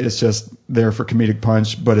gag, right? It's just there for comedic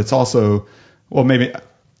punch, but it's also, well, maybe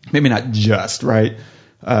not just, right?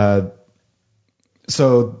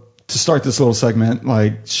 So to start this little segment,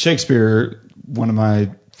 like Shakespeare, one of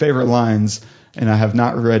my favorite lines, and I have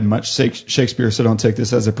not read much Shakespeare, so don't take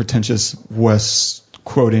this as a pretentious West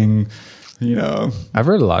quoting, I've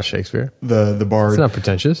read a lot of Shakespeare. The bard. It's not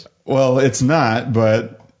pretentious. Well, it's not,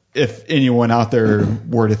 but if anyone out there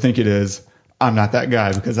were to think it is, I'm not that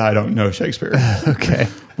guy because I don't know Shakespeare. Okay.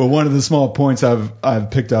 But one of the small points I've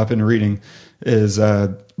picked up in reading is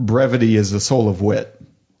brevity is the soul of wit.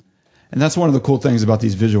 And that's one of the cool things about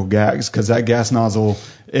these visual gags, because that gas nozzle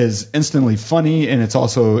is instantly funny, and it's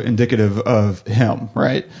also indicative of him,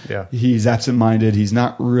 right? Yeah. He's absent-minded. He's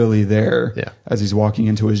not really there as he's walking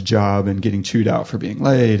into his job and getting chewed out for being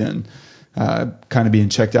late and kind of being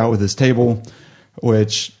checked out with his table,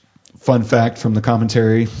 which, fun fact from the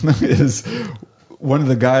commentary, is one of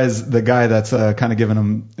the guy that's kind of giving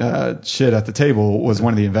him shit at the table was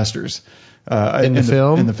one of the investors. In the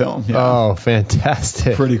film? In the film, yeah. Oh,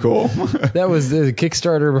 fantastic. Pretty cool. That was the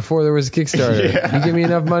Kickstarter before there was a Kickstarter. Yeah. You give me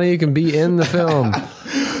enough money, you can be in the film.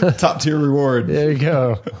 Top tier reward. There you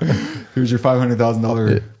go. Here's your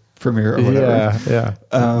 $500,000 premiere or whatever.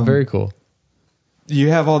 Yeah. Very cool. You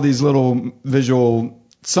have all these little visual,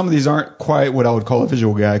 some of these aren't quite what I would call a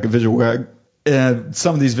visual gag. And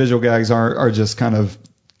some of these visual gags are just kind of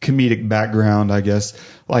comedic background, I guess.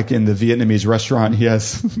 Like in the Vietnamese restaurant, he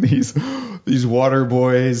has these water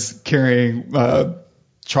boys carrying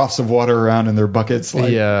troughs of water around in their buckets,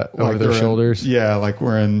 like over their shoulders. Like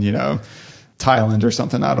we're in Thailand or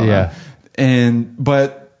something. I don't know.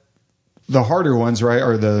 But the harder ones, right,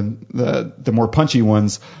 or the more punchy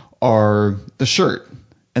ones are the shirt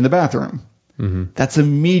and the bathroom. Mm-hmm. That's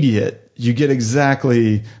immediate. You get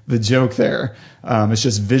exactly the joke there. It's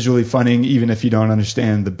just visually funny, even if you don't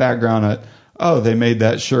understand the background. They made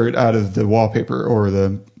that shirt out of the wallpaper or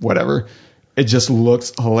the whatever. It just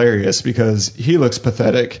looks hilarious because he looks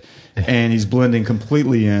pathetic and he's blending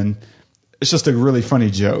completely in. It's just a really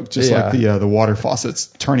funny joke, just like the water faucets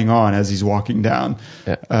turning on as he's walking down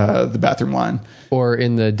the bathroom line. Or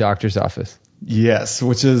in the doctor's office. Yes,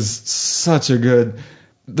 which is such a good.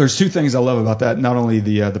 There's two things I love about that. Not only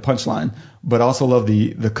the punchline, but also love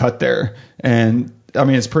the cut there. And I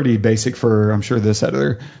mean, it's pretty basic for, I'm sure, this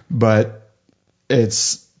editor, but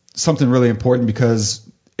it's something really important because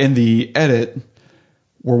in the edit,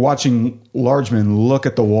 we're watching Largeman look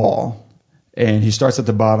at the wall, and he starts at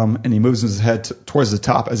the bottom and he moves his head towards the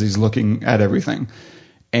top as he's looking at everything.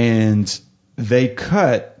 And they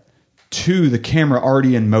cut to the camera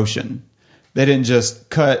already in motion. They didn't just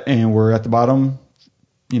cut and we're at the bottom,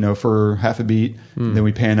 for half a beat, and then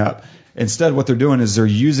we pan up. Instead, what they're doing is they're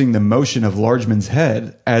using the motion of Largeman's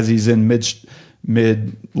head as he's in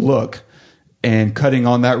mid look and cutting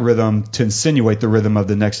on that rhythm to insinuate the rhythm of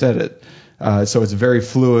the next edit. So it's very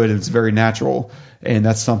fluid, it's very natural, and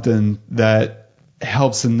that's something that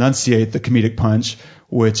helps enunciate the comedic punch,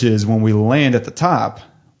 which is when we land at the top,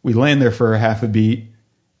 we land there for a half a beat,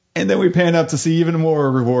 and then we pan up to see even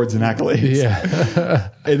more rewards and accolades. Yeah.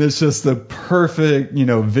 And it's just the perfect,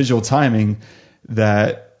 visual timing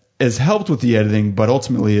that is helped with the editing, but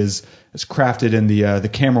ultimately is crafted in the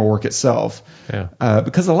camera work itself. Yeah.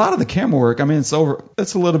 Because a lot of the camera work, I mean, it's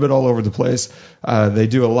a little bit all over the place. They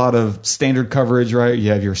do a lot of standard coverage, right?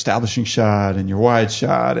 You have your establishing shot and your wide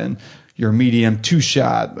shot and your medium two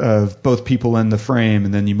shot of both people in the frame,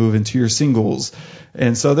 and then you move into your singles.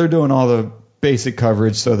 And so they're doing all the basic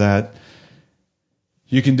coverage so that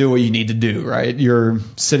you can do what you need to do, right? You're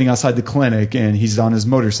sitting outside the clinic and he's on his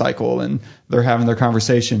motorcycle and they're having their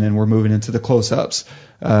conversation and we're moving into the close-ups,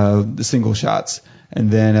 the single shots.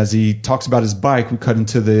 And then as he talks about his bike, we cut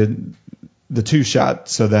into the two shot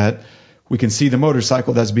so that we can see the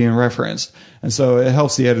motorcycle that's being referenced. And so it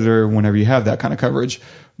helps the editor whenever you have that kind of coverage.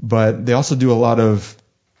 But they also do a lot of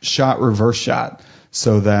shot reverse shot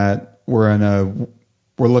so that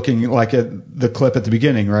we're looking like at the clip at the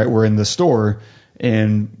beginning, right? We're in the store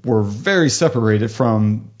and we're very separated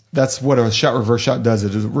from, that's what a shot reverse shot does.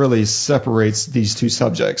 It really separates these two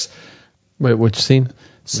subjects. Wait, which scene?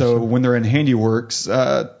 So when they're in Handiworks,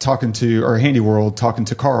 talking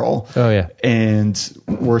to Carl. Oh yeah. And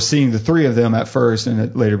we're seeing the three of them at first, and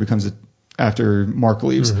it later becomes after Mark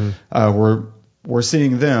leaves. Mm-hmm. We're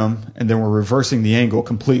seeing them, and then we're reversing the angle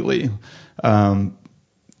completely, and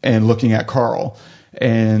looking at Carl.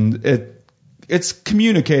 And it's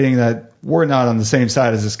communicating that we're not on the same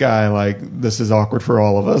side as this guy. Like, this is awkward for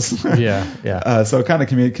all of us. Yeah. So it kind of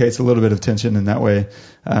communicates a little bit of tension in that way.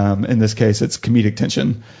 In this case, it's comedic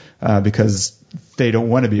tension because they don't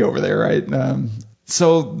want to be over there, right?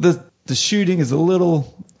 So the shooting is a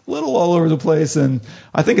little all over the place, and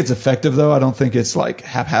I think it's effective though. I don't think it's like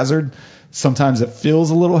haphazard. Sometimes it feels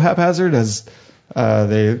a little haphazard as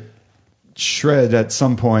they shred at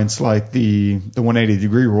some points, like the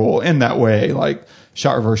 180-degree rule in that way. Like,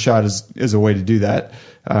 shot reverse shot is a way to do that,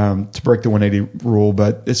 to break the 180 rule,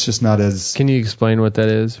 but it's just not as. Can you explain what that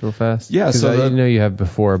is real fast? Yeah, so I know you have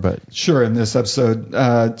before, but sure. In this episode,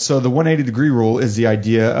 so the 180-degree rule is the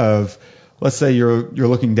idea of, let's say you're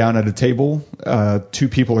looking down at a table, two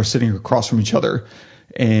people are sitting across from each other,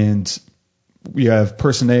 and you have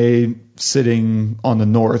person A sitting on the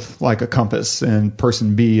north like a compass, and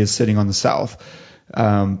person B is sitting on the south.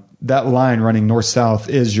 That line running north-south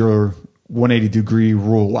is your 180-degree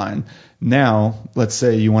rule line. Now, let's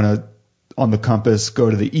say you want to, on the compass,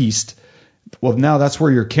 go to the east. Well, now that's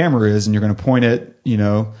where your camera is, and you're going to point it,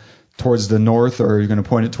 towards the north, or you're going to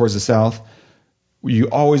point it towards the south. You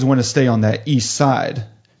always want to stay on that east side,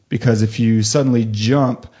 because if you suddenly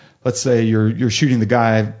jump, let's say you're shooting the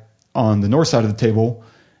guy on the north side of the table,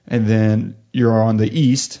 and then you're on the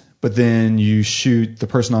east, but then you shoot the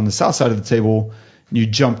person on the south side of the table, and you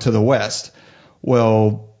jump to the west.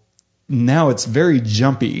 Well, now it's very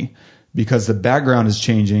jumpy because the background is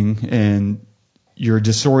changing and you're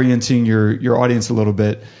disorienting your audience a little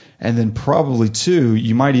bit. And then probably too,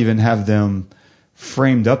 you might even have them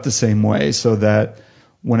framed up the same way so that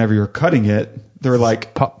whenever you're cutting it, they're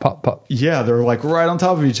like pop, pop, pop. Yeah, they're like right on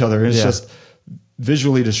top of each other. It's just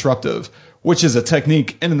visually disruptive, which is a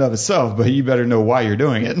technique in and of itself, but you better know why you're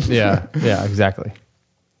doing it. Yeah, exactly.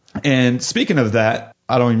 And speaking of that,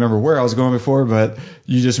 I don't remember where I was going before, but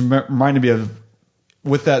you just reminded me of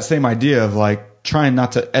with that same idea of like trying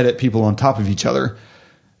not to edit people on top of each other.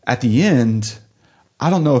 At the end, I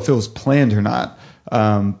don't know if it was planned or not,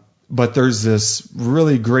 but there's this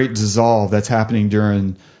really great dissolve that's happening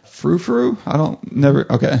during Frou Frou.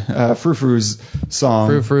 Frou Frou's song.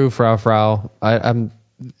 Frou Frou, Frau Frau.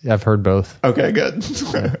 I've heard both. Okay, good.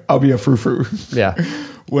 I'll be a Frou Frou. Yeah.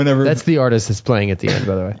 Whenever that's the artist that's playing at the end,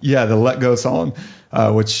 by the way. Yeah, the Let Go song,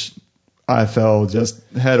 which I fell just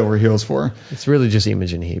head over heels for. It's really just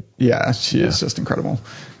Imogen Heap. Yeah, she is just incredible.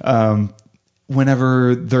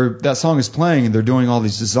 Whenever that song is playing and they're doing all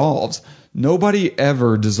these dissolves, nobody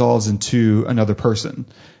ever dissolves into another person.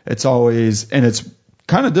 It's always, and it's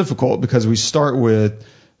kind of difficult because we start with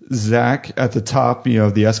Zach at the top,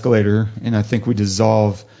 of the escalator, and I think we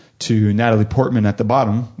dissolve to Natalie Portman at the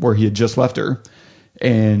bottom where he had just left her,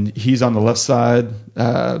 and he's on the left side,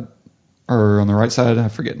 or on the right side, I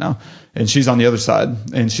forget now, and she's on the other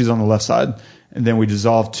side, and she's on the left side, and then we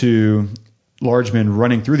dissolve to Largeman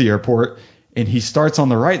running through the airport, and he starts on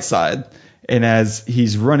the right side, and as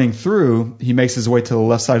he's running through, he makes his way to the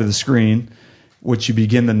left side of the screen, which you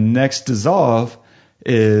begin the next dissolve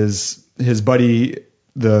is his buddy,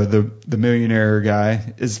 the millionaire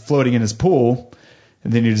guy, is floating in his pool,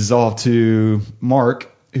 and then you dissolve to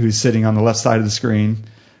Mark, who's sitting on the left side of the screen,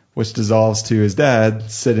 which dissolves to his dad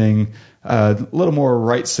sitting a little more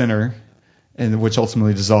right center, and which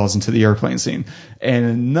ultimately dissolves into the airplane scene.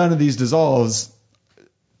 And none of these dissolves,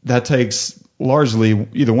 that takes largely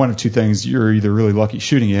either one of two things. You're either really lucky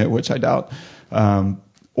shooting it, which I doubt,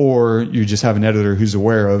 or you just have an editor who's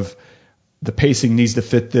aware of the pacing needs to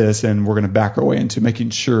fit this, and we're going to back our way into making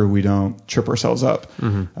sure we don't trip ourselves up.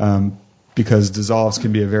 Because dissolves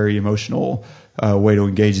can be a very emotional way to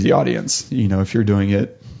engage the audience, if you're doing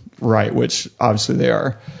it right, which obviously they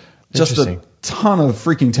are. Just a ton of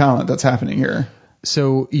freaking talent that's happening here.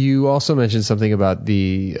 So you also mentioned something about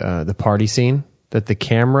the party scene, that the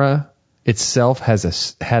camera itself had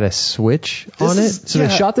a switch on it. So they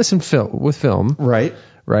shot this with film. Right.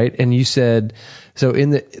 And you said, so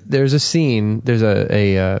there's a scene, there's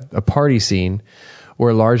a party scene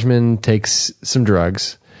where Largeman takes some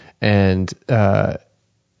drugs, and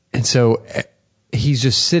so he's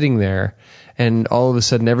just sitting there, and all of a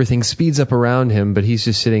sudden everything speeds up around him, but he's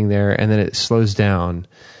just sitting there, and then it slows down.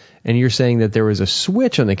 And you're saying that there was a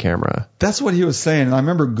switch on the camera. That's what he was saying. And I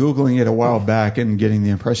remember Googling it a while back and getting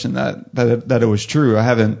the impression that it was true. I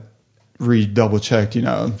haven't double checked,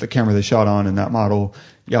 the camera they shot on and that model,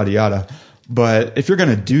 yada yada. But if you're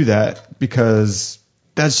going to do that, because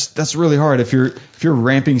that's really hard. If you're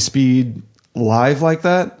ramping speed live like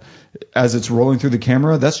that as it's rolling through the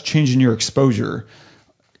camera, that's changing your exposure.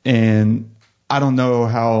 And I don't know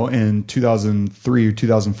how in 2003 or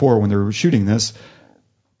 2004 when they were shooting this,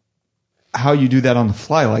 how you do that on the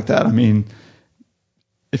fly like that. I mean,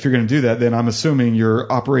 if you're going to do that, then I'm assuming you're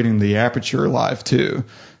operating the aperture live too,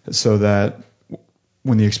 so that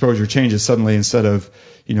when the exposure changes suddenly, instead of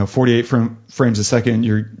 48 frames a second,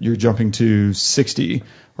 you're jumping to 60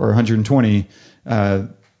 or 120.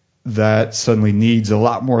 That suddenly needs a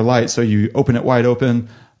lot more light, so you open it wide open.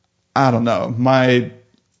 I don't know. I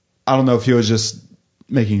don't know if he was just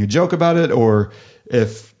making a joke about it or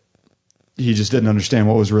if he just didn't understand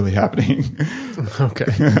what was really happening.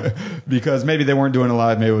 Okay. Because maybe they weren't doing it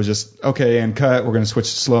live. Maybe it was just, okay, and cut. We're going to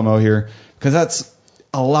switch to slow-mo here. Because that's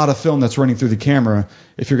a lot of film that's running through the camera.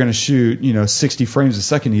 If you're going to shoot, 60 frames a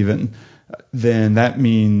second even, then that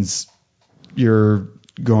means you're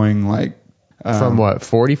going like... from what,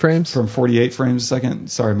 40 frames? From 48 frames a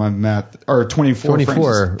second. Sorry, my math. Or 24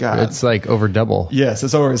 frames. God. It's like over double. Yes,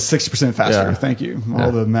 it's over 60% faster. Yeah. Thank you.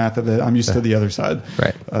 All the math of it. I'm used to the other side.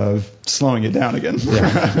 Right. Of slowing it down again.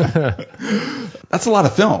 Yeah. That's a lot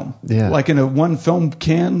of film. Yeah. Like in a one film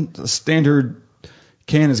a standard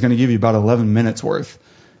can is going to give you about 11 minutes worth.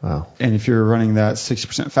 Wow. And if you're running that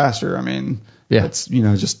 60% faster, that's,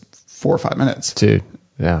 just 4 or 5 minutes. Dude.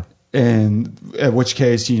 Yeah. And at which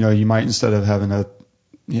case, you might, instead of having a,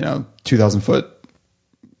 2,000 foot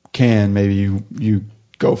can, maybe you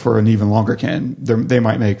go for an even longer can. They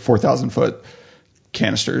might make 4,000 foot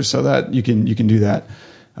canisters so that you can do that,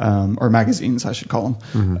 or magazines, I should call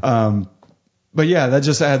them. But yeah, that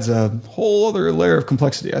just adds a whole other layer of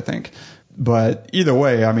complexity, I think. But either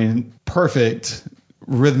way, I mean, perfect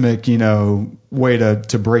rhythmic, way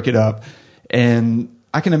to break it up. And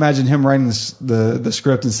I can imagine him writing the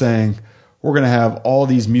script and saying, we're going to have all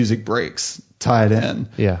these music breaks tied in.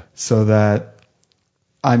 Yeah. So that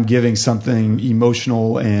I'm giving something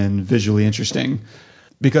emotional and visually interesting.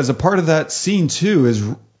 Because a part of that scene too is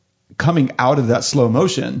coming out of that slow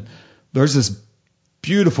motion. There's this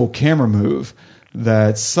beautiful camera move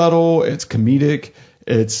that's subtle, it's comedic,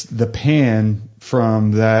 it's the pan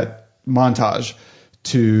from that montage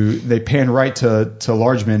they pan right to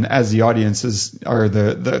Largeman as the audience or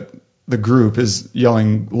the group is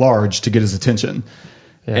yelling large to get his attention.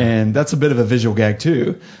 Yeah. And that's a bit of a visual gag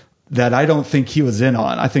too that I don't think he was in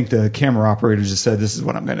on. I think the camera operator just said, this is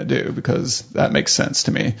what I'm going to do because that makes sense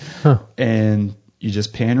to me. Huh. And you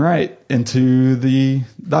just pan right into the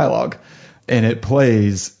dialogue and it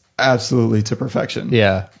plays absolutely to perfection.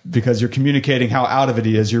 Yeah. Because you're communicating how out of it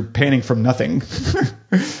he is. You're panning from nothing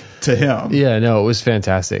to him. Yeah, no, it was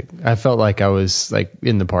fantastic. I felt like I was like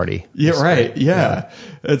in the party. Yeah, right. Yeah.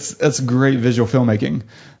 It's great visual filmmaking.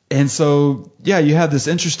 And so, yeah, you have this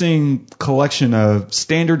interesting collection of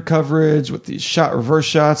standard coverage with these reverse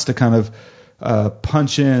shots to kind of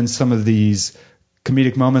punch in some of these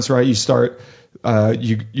comedic moments, right? You start,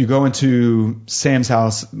 you go into Sam's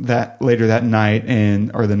house later that night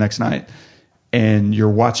or the next night, and you're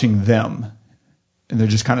watching them, and they're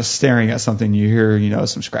just kind of staring at something. You hear,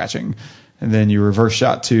 some scratching, and then you reverse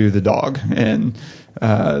shot to the dog, and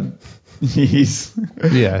he's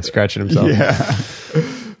scratching himself. Yeah.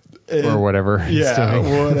 Or whatever. Yeah,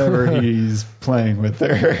 whatever he's playing with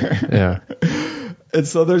there. Yeah. And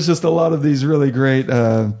so there's just a lot of these really great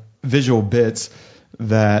visual bits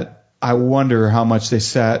that I wonder how much they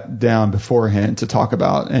sat down beforehand to talk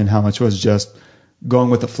about and how much was just going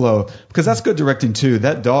with the flow. Because that's good directing too.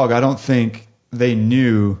 That dog, I don't think they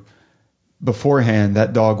knew beforehand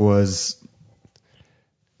that dog wasn't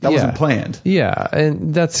planned. Yeah,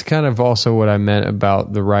 and that's kind of also what I meant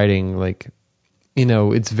about the writing, like,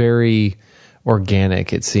 it's very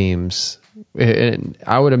organic, it seems. And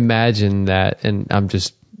I would imagine that, and I'm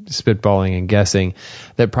just spitballing and guessing,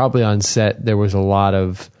 that probably on set there was a lot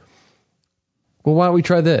of, well, why don't we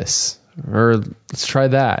try this? Or let's try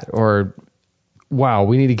that. Or, wow,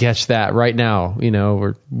 we need to catch that right now,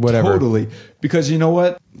 or whatever. Totally. Because you know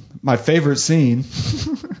what? My favorite scene...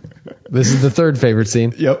 This is the third favorite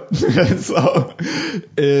scene. Yep. So,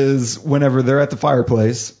 is whenever they're at the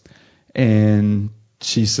fireplace... And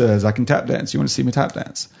she says, I can tap dance. You want to see me tap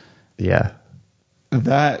dance? Yeah.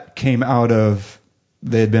 That came out of,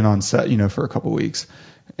 they had been on set, for a couple weeks.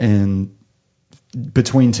 And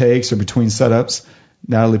between takes or between setups,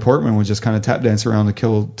 Natalie Portman would just kind of tap dance around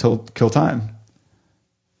to kill time.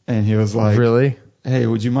 And he was like, really? Hey,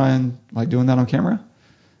 would you mind doing that on camera?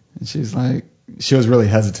 And she's like, she was really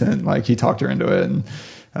hesitant. Like he talked her into it.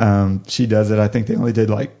 And she does it. I think they only did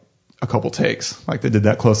a couple takes, like they did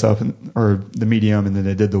that close up or the medium, and then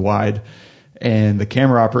they did the wide, and the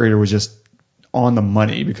camera operator was just on the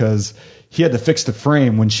money because he had to fix the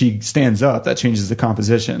frame when she stands up. That changes the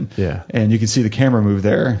composition. Yeah. And you can see the camera move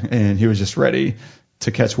there, and he was just ready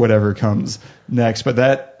to catch whatever comes next. But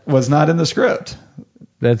that was not in the script.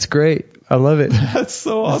 That's great. I love it. That's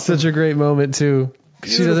so awesome. It's such a great moment too. Beautiful.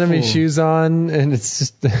 She doesn't have any shoes on, and it's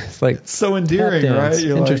just it's so endearing, right?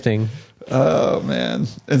 You're interesting. Oh man.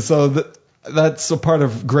 And so that's a part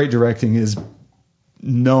of great directing is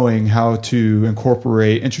knowing how to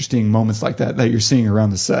incorporate interesting moments like that you're seeing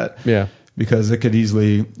around the set. Yeah. Because it could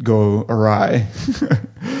easily go awry.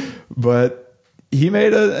 But he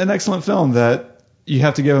made an excellent film that you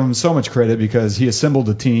have to give him so much credit because he assembled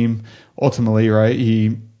a team ultimately, right?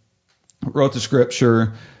 He wrote the script,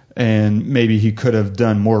 sure, and maybe he could have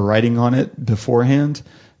done more writing on it beforehand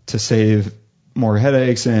to save more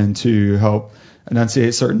headaches and to help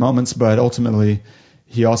enunciate certain moments, but ultimately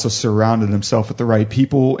he also surrounded himself with the right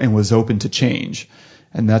people and was open to change.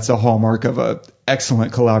 And that's a hallmark of an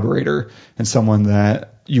excellent collaborator and someone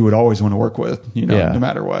that you would always want to work with, no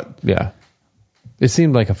matter what. Yeah. It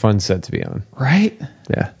seemed like a fun set to be on. Right?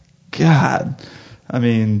 Yeah. God. I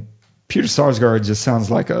mean, Peter Sarsgaard just sounds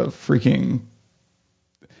like a freaking...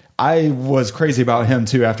 I was crazy about him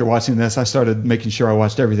too. After watching this, I started making sure I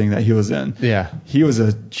watched everything that he was in. Yeah. He was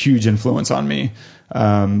a huge influence on me.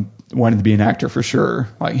 Wanted to be an actor for sure.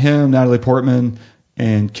 Like him, Natalie Portman,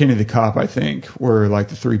 and Kenny the Cop, I think, were like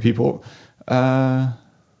the three people.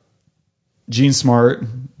 Gene Smart,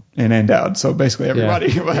 Ann Dowd. So basically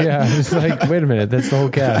everybody. Yeah, it's like, wait a minute, that's the whole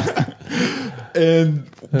cast.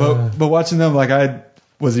 But watching them, like, I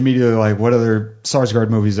was immediately like, what other Skarsgård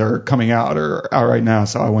movies are coming out or out right now?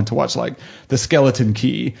 So I went to watch like The Skeleton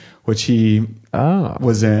Key, which he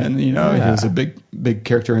was in. You know, he was a big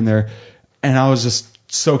character in there, and I was just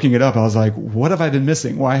soaking it up. I was like, what have I been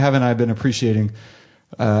missing? Why haven't I been appreciating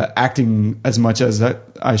acting as much as that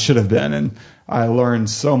I should have been? And I learned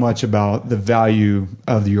so much about the value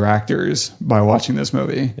of your actors by watching this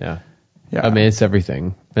movie. Yeah. I mean, it's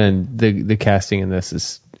everything, and the casting in this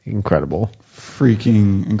is incredible.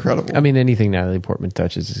 Freaking incredible. I mean, anything Natalie Portman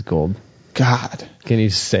touches is gold. God. Can you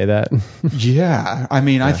say that? Yeah. I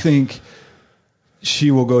mean, I think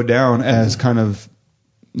she will go down as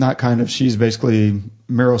she's basically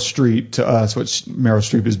Meryl Streep to us, which Meryl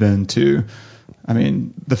Streep has been to, I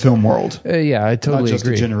mean, the film world. Yeah, I totally agree. Not just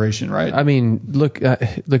a generation, right? I mean, look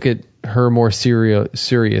at her more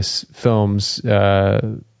serious films,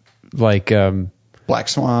 like Black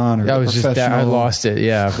Swan or I lost it.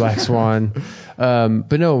 Yeah, Black Swan.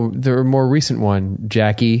 But no, the more recent one,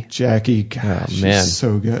 Jackie. God, she's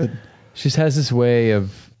so good. She just has this way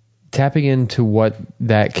of tapping into what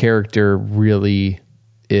that character really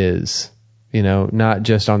is, you know, not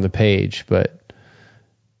just on the page, but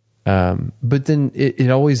then it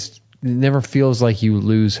always never feels like you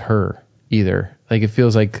lose her either. Like, it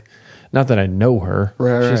feels like, not that I know her, she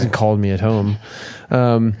hasn't called me at home,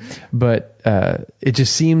 but it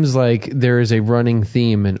just seems like there is a running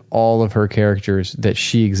theme in all of her characters that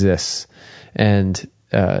she exists, and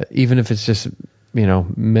even if it's just, you know,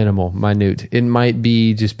 minute, it might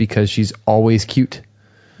be just because she's always cute.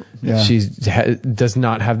 Yeah. She does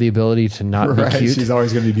not have the ability to not be cute. She's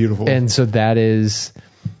always going to be beautiful, and so that is,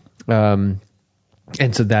 and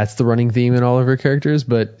so that's the running theme in all of her characters.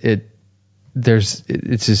 But it's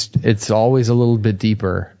always a little bit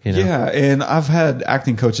deeper, you know? Yeah, and I've had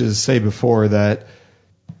acting coaches say before that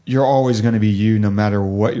you're always going to be you no matter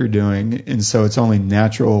what you're doing, and so it's only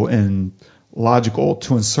natural and logical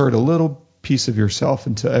to insert a little piece of yourself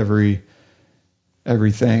into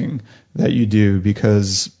everything that you do,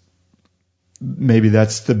 because maybe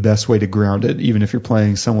that's the best way to ground it, even if you're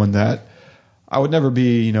playing someone that I would never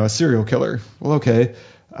be, you know, a serial killer. Well, okay,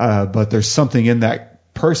 but there's something in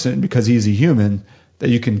that person, because he's a human, that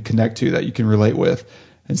you can connect to, that you can relate with.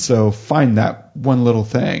 And so find that one little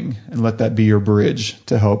thing and let that be your bridge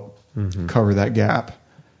to help cover that gap.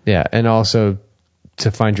 Yeah, and also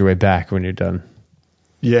to find your way back when you're done.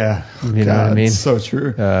 Yeah. You know what I mean? So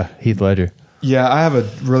true. Heath Ledger. Yeah, I have a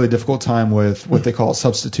really difficult time with what they call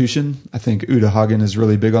substitution. I think Uta Hagen is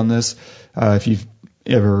really big on this. If you've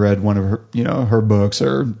ever read one of her, you know, her books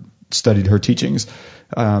or studied her teachings,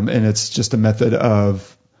 and it's just a method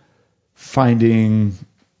of finding.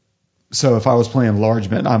 So if I was playing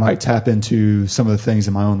Largeman, I might tap into some of the things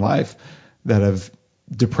in my own life that have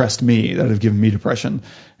depressed me, that have given me depression,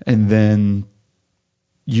 and then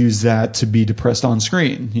use that to be depressed on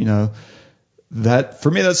screen. You know, that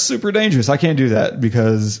for me, that's super dangerous. I can't do that,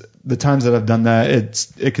 because the times that I've done that,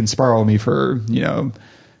 it can spiral me for, you know,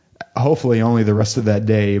 hopefully only the rest of that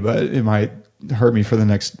day, but it might hurt me for the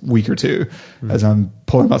next week or two as I'm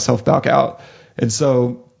pulling myself back out. And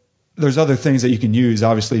so there's other things that you can use.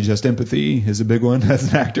 Obviously, just empathy is a big one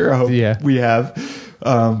as an actor. I hope we have.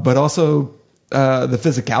 But also the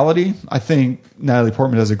physicality. I think Natalie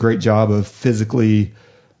Portman does a great job of physically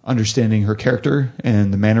understanding her character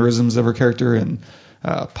and the mannerisms of her character and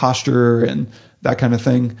posture and that kind of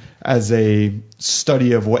thing as a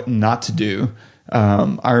study of what not to do.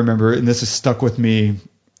 I remember, and this has stuck with me,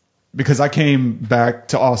 because I came back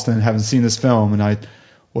to Austin having seen this film, and I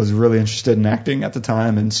was really interested in acting at the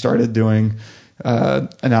time and started doing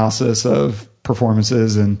analysis of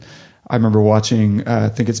performances. And I remember watching, I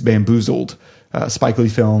think it's Bamboozled, Spike Lee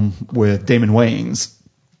film with Damon Wayans.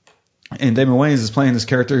 And Damon Wayans is playing this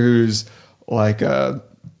character who's like an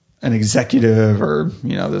executive, or,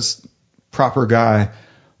 you know, this proper guy,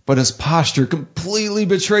 but his posture completely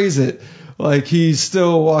betrays it. Like, he's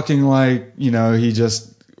still walking like, you know, he just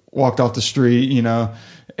walked off the street, you know,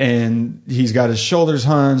 and he's got his shoulders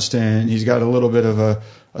hunched and he's got a little bit of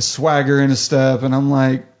a swagger in his step. And I'm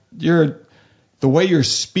like, the way you're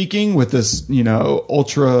speaking with this, you know,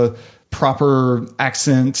 ultra proper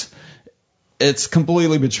accent, it's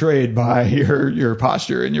completely betrayed by your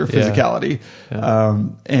posture and your physicality. Yeah.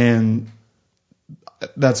 And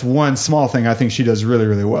that's one small thing I think she does really,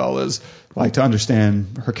 really well, is like to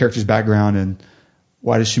understand her character's background and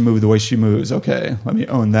why does she move the way she moves? Okay, let me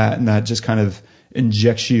own that. And that just kind of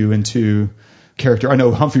injects you into character. I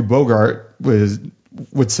know Humphrey Bogart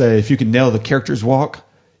would say, if you can nail the character's walk,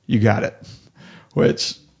 you got it.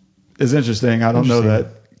 Which is interesting. I don't know that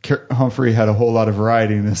Humphrey had a whole lot of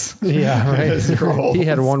variety in this. Yeah, right. his role. He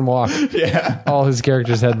had one walk. Yeah, All his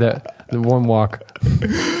characters had the one walk.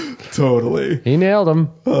 totally. He nailed him.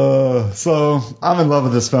 So I'm in love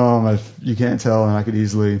with this film. If you can't tell, and I could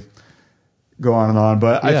easily go on and on.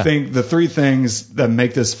 But I think the three things that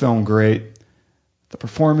make this film great: the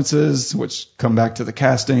performances, which come back to the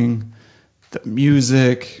casting, the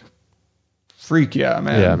music. Freak yeah,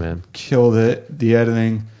 man. Yeah, man. Killed it. The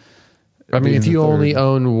editing. I mean, if being you the third. only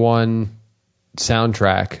own one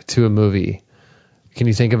soundtrack to a movie, can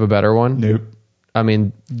you think of a better one? Nope. I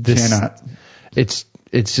mean, this Cannot. it's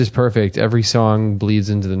just perfect. Every song bleeds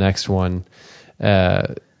into the next one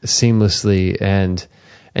seamlessly, and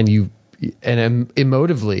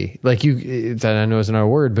emotively. Like that I know is not a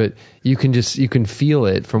word, but you can feel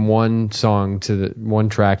it from one song to one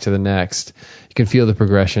track to the next. You can feel the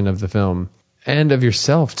progression of the film and of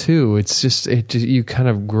yourself too. It's just you kind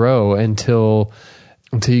of grow until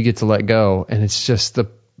you get to let go, and it's just the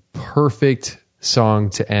perfect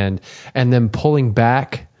song to end. And then pulling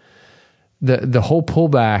back, the whole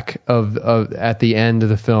pullback of at the end of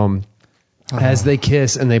the film, as they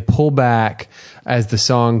kiss and they pull back as the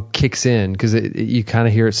song kicks in, because you kind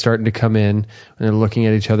of hear it starting to come in, and they're looking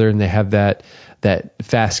at each other, and they have that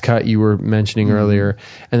fast cut you were mentioning earlier,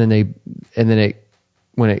 and then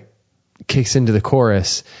when it kicks into the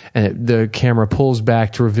chorus and the camera pulls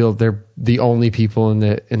back to reveal they're the only people in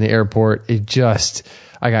the airport,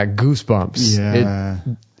 I got goosebumps. Yeah.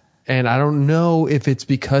 And I don't know if it's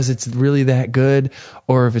because it's really that good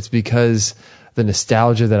or if it's because the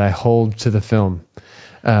nostalgia that I hold to the film.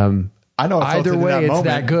 I know. I felt Either it in way, that it's moment.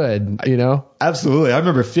 that good, you know? Absolutely. I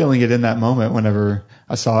remember feeling it in that moment whenever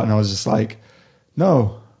I saw it, and I was just like,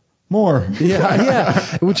 no, more.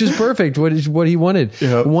 Yeah, which is perfect. What he wanted.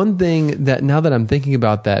 Yep. One thing that now that I'm thinking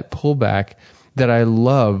about that pullback that I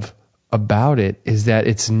love about it is that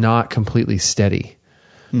it's not completely steady.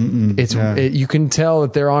 You can tell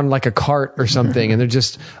that they're on like a cart or something, and they're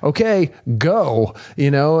just okay, go,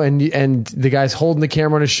 and the guy's holding the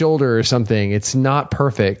camera on his shoulder or something. It's not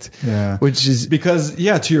perfect. Yeah. Which is Because,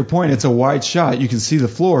 to your point, it's a wide shot. You can see the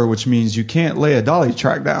floor, which means you can't lay a dolly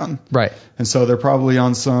track down. right. And so they're probably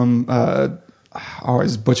on some, I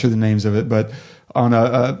always butcher the names of it, but on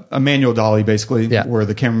a manual dolly, basically, where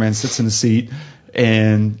the cameraman sits in the seat.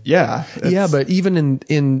 And but even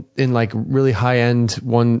in like really high end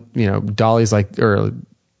dollies, like, or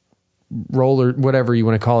roller, whatever you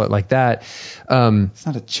want to call it, like that. It's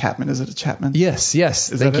not a Chapman, is it a Chapman? Yes.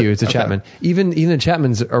 Thank that you. it? It's a Okay. Chapman. Even the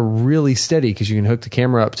Chapmans are really steady because you can hook the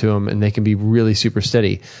camera up to them and they can be really super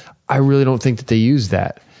steady. I really don't think that they use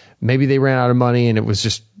that. Maybe they ran out of money and it was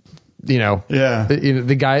just, the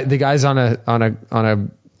guy's on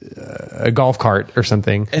a golf cart or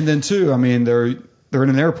something. And then too, I mean, they're in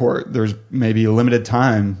an airport. There's maybe a limited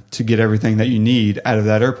time to get everything that you need out of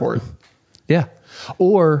that airport. Yeah.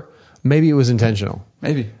 Or maybe it was intentional.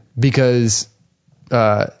 Maybe. Because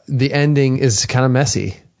the ending is kind of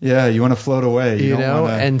messy. Yeah, you want to float away. You don't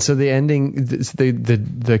wanna... And so the ending,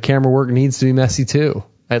 the camera work needs to be messy too,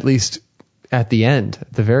 at least at the end,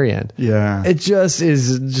 at the very end. Yeah. It just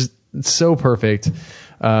is just so perfect.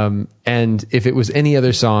 And if it was any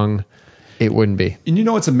other song, it wouldn't be. And you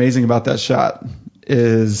know what's amazing about that shot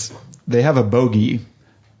is they have a bogey.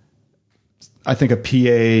 I think a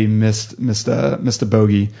PA missed a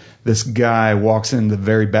bogey. This guy walks in the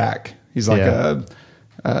very back. He's like I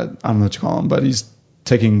don't know what you call him, but he's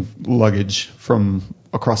taking luggage from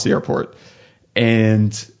across the airport.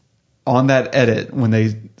 And on that edit, when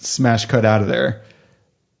they smash cut out of there,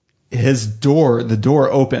 the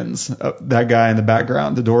door opens. That guy in the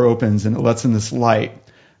background, the door opens and it lets in this light,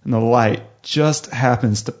 and the light just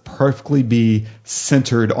happens to perfectly be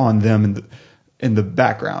centered on them in the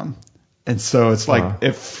background. And so it's like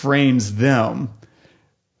it frames them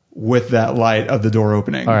with that light of the door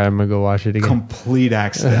opening. All right, I'm going to go watch it again. Complete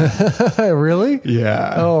accident. Really?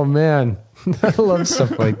 Yeah. Oh, man. I love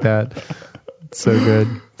stuff like that. It's so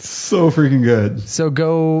good. So freaking good.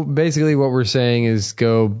 So basically what we're saying is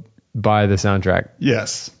go buy the soundtrack.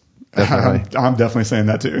 Yes. Definitely. I'm definitely saying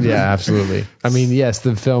that too. Yeah, absolutely. I mean, yes,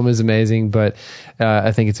 the film is amazing, but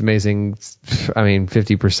I think it's amazing,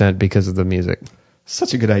 50% because of the music.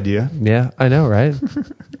 Such a good idea. Yeah, I know, right?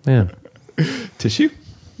 Man. Tissue?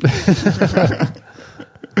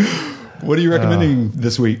 What are you recommending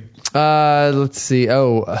this week? Let's see.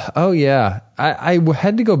 Oh yeah. I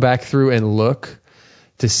had to go back through and look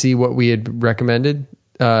to see what we had recommended.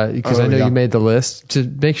 Because I know you made the list to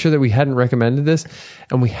make sure that we hadn't recommended this,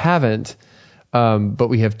 and we haven't, but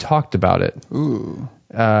we have talked about it. Ooh.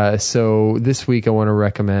 So this week I want to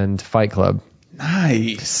recommend Fight Club.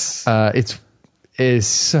 Nice. It's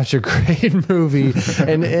such a great movie.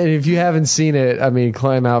 and if you haven't seen it, I mean,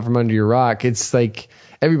 climb out from under your rock. It's like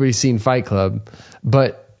everybody's seen Fight Club,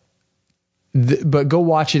 but go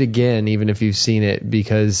watch it again, even if you've seen it,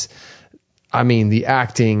 because I mean, the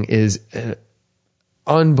acting is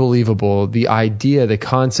unbelievable. The idea, the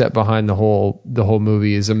concept behind the whole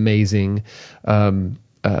movie is amazing.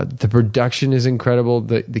 The production is incredible.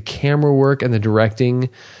 The camera work and the directing,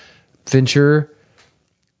 Fincher.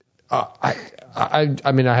 I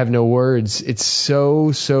mean, I have no words. It's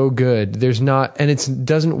so good. It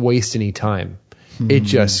doesn't waste any time. It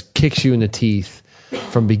just kicks you in the teeth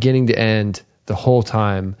from beginning to end the whole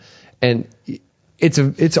time, and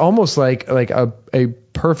it's almost like a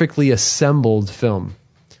perfectly assembled film.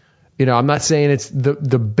 You know, I'm not saying it's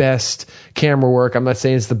the best camera work. I'm not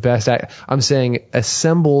saying it's the best. I'm saying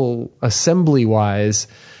assembly wise,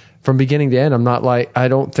 from beginning to end. I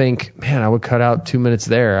don't think, man, I would cut out 2 minutes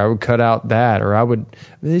there. I would cut out that, or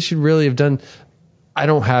they should really have done. I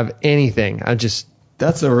don't have anything.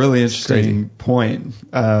 That's a really interesting point.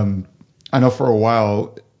 I know for a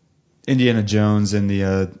while, Indiana Jones and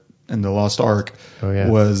the Lost Ark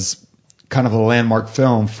was kind of a landmark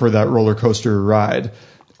film for that roller coaster ride.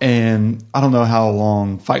 And I don't know how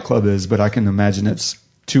long Fight Club is, but I can imagine it's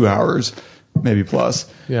 2 hours, maybe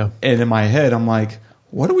plus. Yeah. And in my head, I'm like,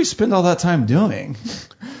 what do we spend all that time doing?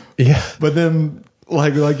 Yeah. But then,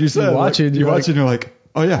 like you said, you watch it, and you're like,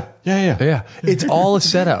 oh yeah. It's all a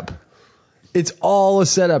setup. It's all a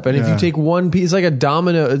setup. And if you take one piece, like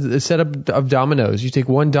a setup of dominoes, you take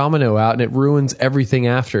one domino out and it ruins everything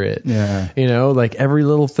after it. Yeah. You know, like every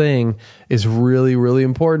little thing is really, really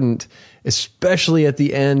important, especially at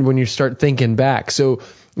the end when you start thinking back. So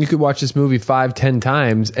you could watch this movie 5-10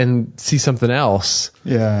 times and see something else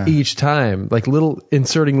each time, like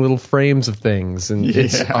inserting little frames of things. And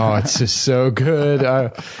it's just so good.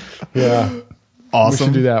 Awesome. We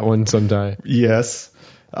should do that one sometime. Yes.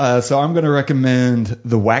 So I'm going to recommend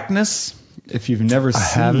The Whackness. If you've never seen it. I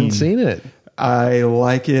haven't seen it. I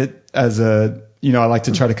like it as I like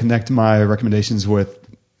to try to connect my recommendations with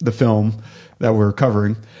the film that we're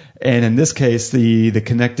covering. And in this case, the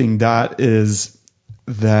connecting dot is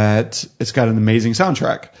that it's got an amazing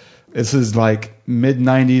soundtrack. This is like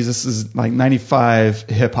mid-90s. This is like 95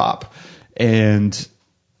 hip hop. And,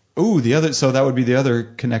 so that would be the other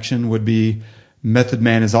connection would be Method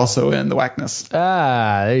Man is also in The Whackness.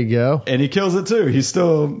 Ah, there you go. And he kills it too. He's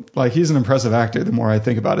still he's an impressive actor the more I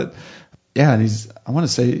think about it. Yeah, and I want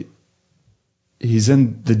to say he's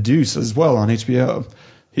in The Deuce as well on HBO.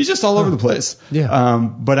 He's just all over the place. Yeah.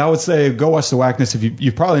 But I would say go watch The Whackness if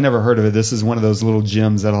you've probably never heard of it. This is one of those little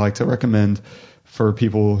gems that I like to recommend for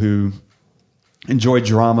people who enjoy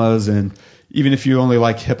dramas, and even if you only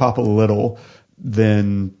like hip hop a little,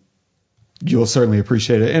 then you'll certainly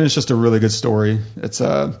appreciate it. And it's just a really good story. It's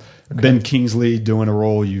Ben Kingsley doing a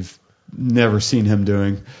role you've never seen him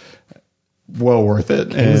doing. Well worth it.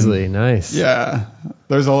 Kingsley, nice. Yeah.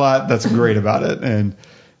 There's a lot that's great about it. And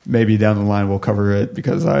maybe down the line we'll cover it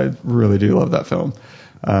because I really do love that film.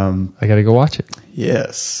 I got to go watch it.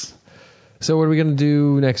 Yes. So what are we going to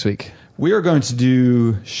do next week? We are going to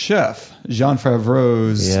do Chef, Jon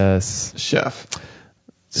Favreau's Chef.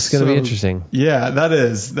 It's going to be interesting. Yeah, that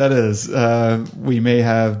is. We may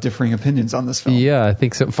have differing opinions on this film. Yeah, I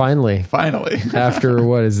think so. Finally. After,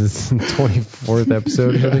 what is this, 24th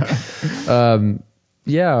episode?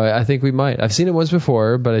 I think we might. I've seen it once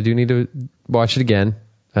before, but I do need to watch it again.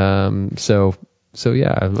 So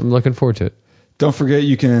yeah, I'm looking forward to it. Don't forget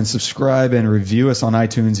you can subscribe and review us on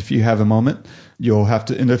iTunes if you have a moment. You'll have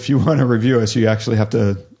to, and if you want to review us, you actually have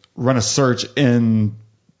to run a search in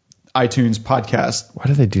iTunes podcast. Why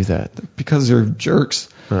do they do that? Because they're jerks.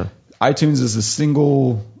 Huh. iTunes is the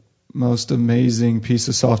single most amazing piece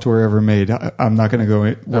of software ever made. I'm not going to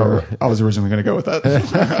go where I was originally going to go with that.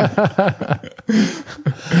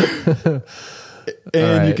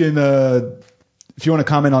 And you can, if you want to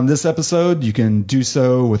comment on this episode, you can do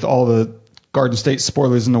so with all the Garden State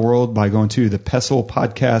spoilers in the world by going to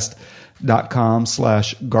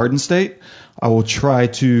thepestlepodcast.com/Garden State. I will try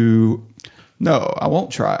to. No, I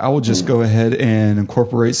won't try. I will just go ahead and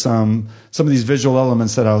incorporate some of these visual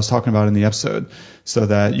elements that I was talking about in the episode so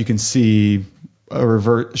that you can see a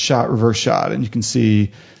reverse shot, and you can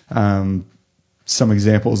see some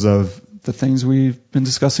examples of the things we've been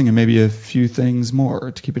discussing and maybe a few things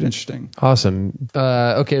more to keep it interesting. Awesome.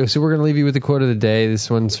 Okay, so we're going to leave you with the quote of the day. This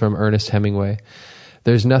one's from Ernest Hemingway.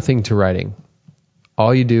 There's nothing to writing.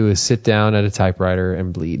 All you do is sit down at a typewriter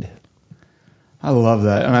and bleed. I love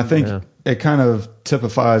that. And I think it kind of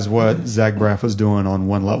typifies what Zach Braff was doing on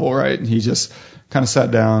one level, right? He just kind of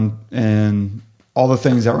sat down and all the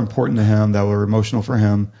things that were important to him, that were emotional for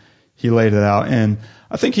him, he laid it out. And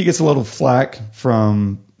I think he gets a little flack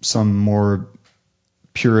from some more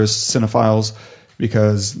purist cinephiles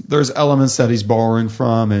because there's elements that he's borrowing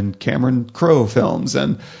from in Cameron Crowe films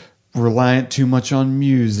and reliant too much on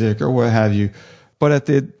music or what have you. But at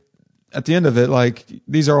the end of it, like,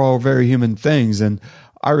 these are all very human things. And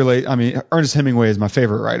I relate. I mean, Ernest Hemingway is my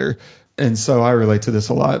favorite writer. And so I relate to this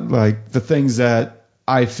a lot. Like, the things that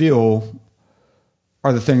I feel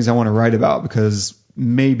are the things I want to write about because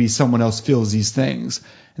maybe someone else feels these things.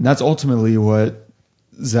 And that's ultimately what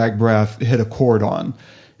Zach Braff hit a chord on,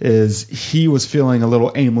 is he was feeling a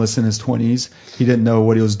little aimless in his 20s. He didn't know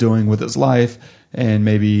what he was doing with his life, and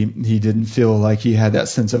maybe he didn't feel like he had that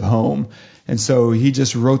sense of home. And so he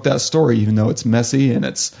just wrote that story, even though it's messy and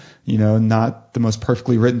it's, not the most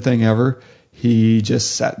perfectly written thing ever. He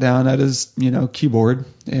just sat down at his, keyboard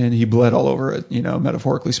and he bled all over it,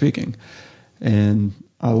 metaphorically speaking. And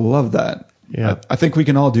I love that. Yeah. I think we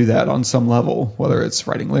can all do that on some level, whether it's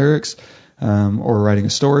writing lyrics or writing a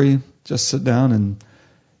story. Just sit down and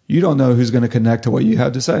you don't know who's going to connect to what you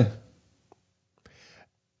have to say.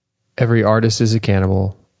 Every artist is a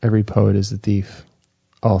cannibal. Every poet is a thief.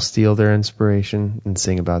 All steal their inspiration and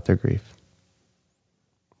sing about their grief.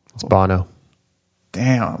 It's Bono.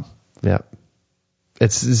 Damn. Yeah.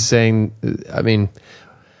 It's saying, I mean,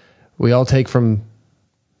 we all take from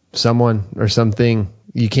someone or something.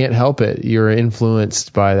 You can't help it. You're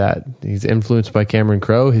influenced by that. He's influenced by Cameron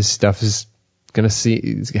Crowe. His stuff is going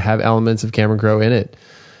to have elements of Cameron Crowe in it.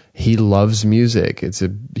 He loves music. It's a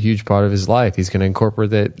huge part of his life. He's going to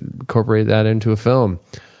incorporate that into a film.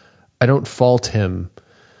 I don't fault him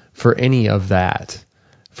for any of that,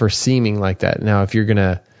 for seeming like that. Now, if you're going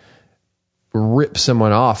to rip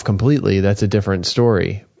someone off completely, that's a different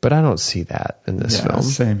story. But I don't see that in this film.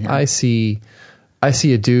 Same here. I see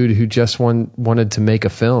a dude who just wanted to make a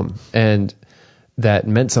film, and that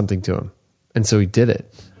meant something to him, and so he did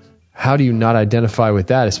it. How do you not identify with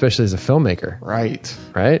that, especially as a filmmaker? Right.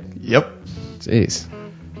 Right? Yep. Jeez.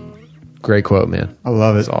 Great quote, man. I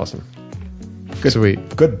love it. It's awesome. Good,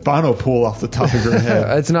 Sweet. Good Bono pull off the top of your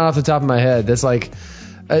head. It's not off the top of my head. That's like,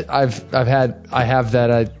 I have that.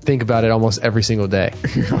 I think about it almost every single day.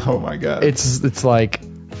 Oh my God. It's like,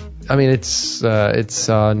 I mean, it's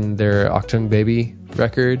on their Octung Baby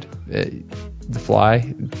record, The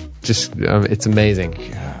Fly. Just, it's amazing.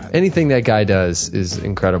 God. Anything that guy does is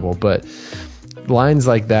incredible. But lines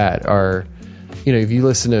like that are, if you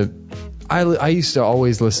listen to, I used to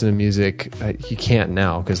always listen to music. You can't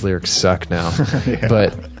now because lyrics suck now. Yeah.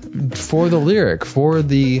 But for the lyric, for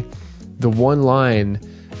the one line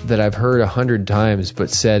that I've heard 100 times but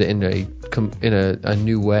said in a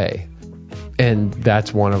new way, and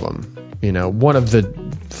that's one of them. One of the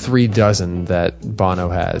 36 that Bono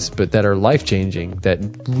has, but that are life-changing, that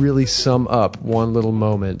really sum up one little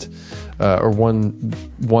moment or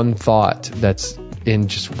one thought that's in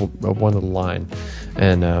just one little line.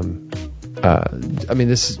 And I mean,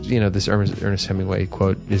 this Ernest Hemingway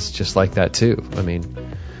quote is just like that too. I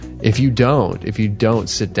mean, if you don't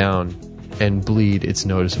sit down and bleed, it's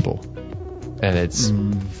noticeable. And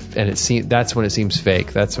that's when it seems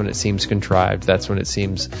fake. That's when it seems contrived. That's when it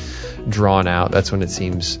seems drawn out. That's when it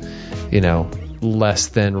seems, less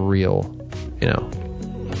than real,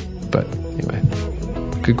 But anyway,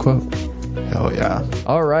 good quote. Hell yeah.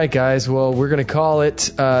 All right, guys. Well, we're going to call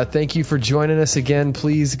it. Thank you for joining us again.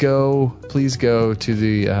 Please go to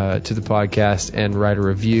the podcast and write a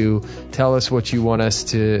review. Tell us what you want us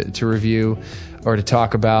to review or to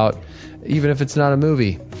talk about. Even if it's not a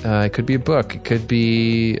movie, it could be a book, it could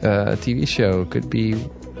be a TV show, it could be,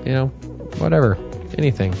 whatever,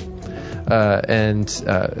 anything. And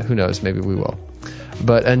who knows, maybe we will.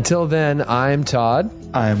 But until then, I'm Todd.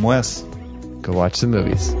 I'm Wes. Go watch the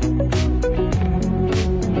movies.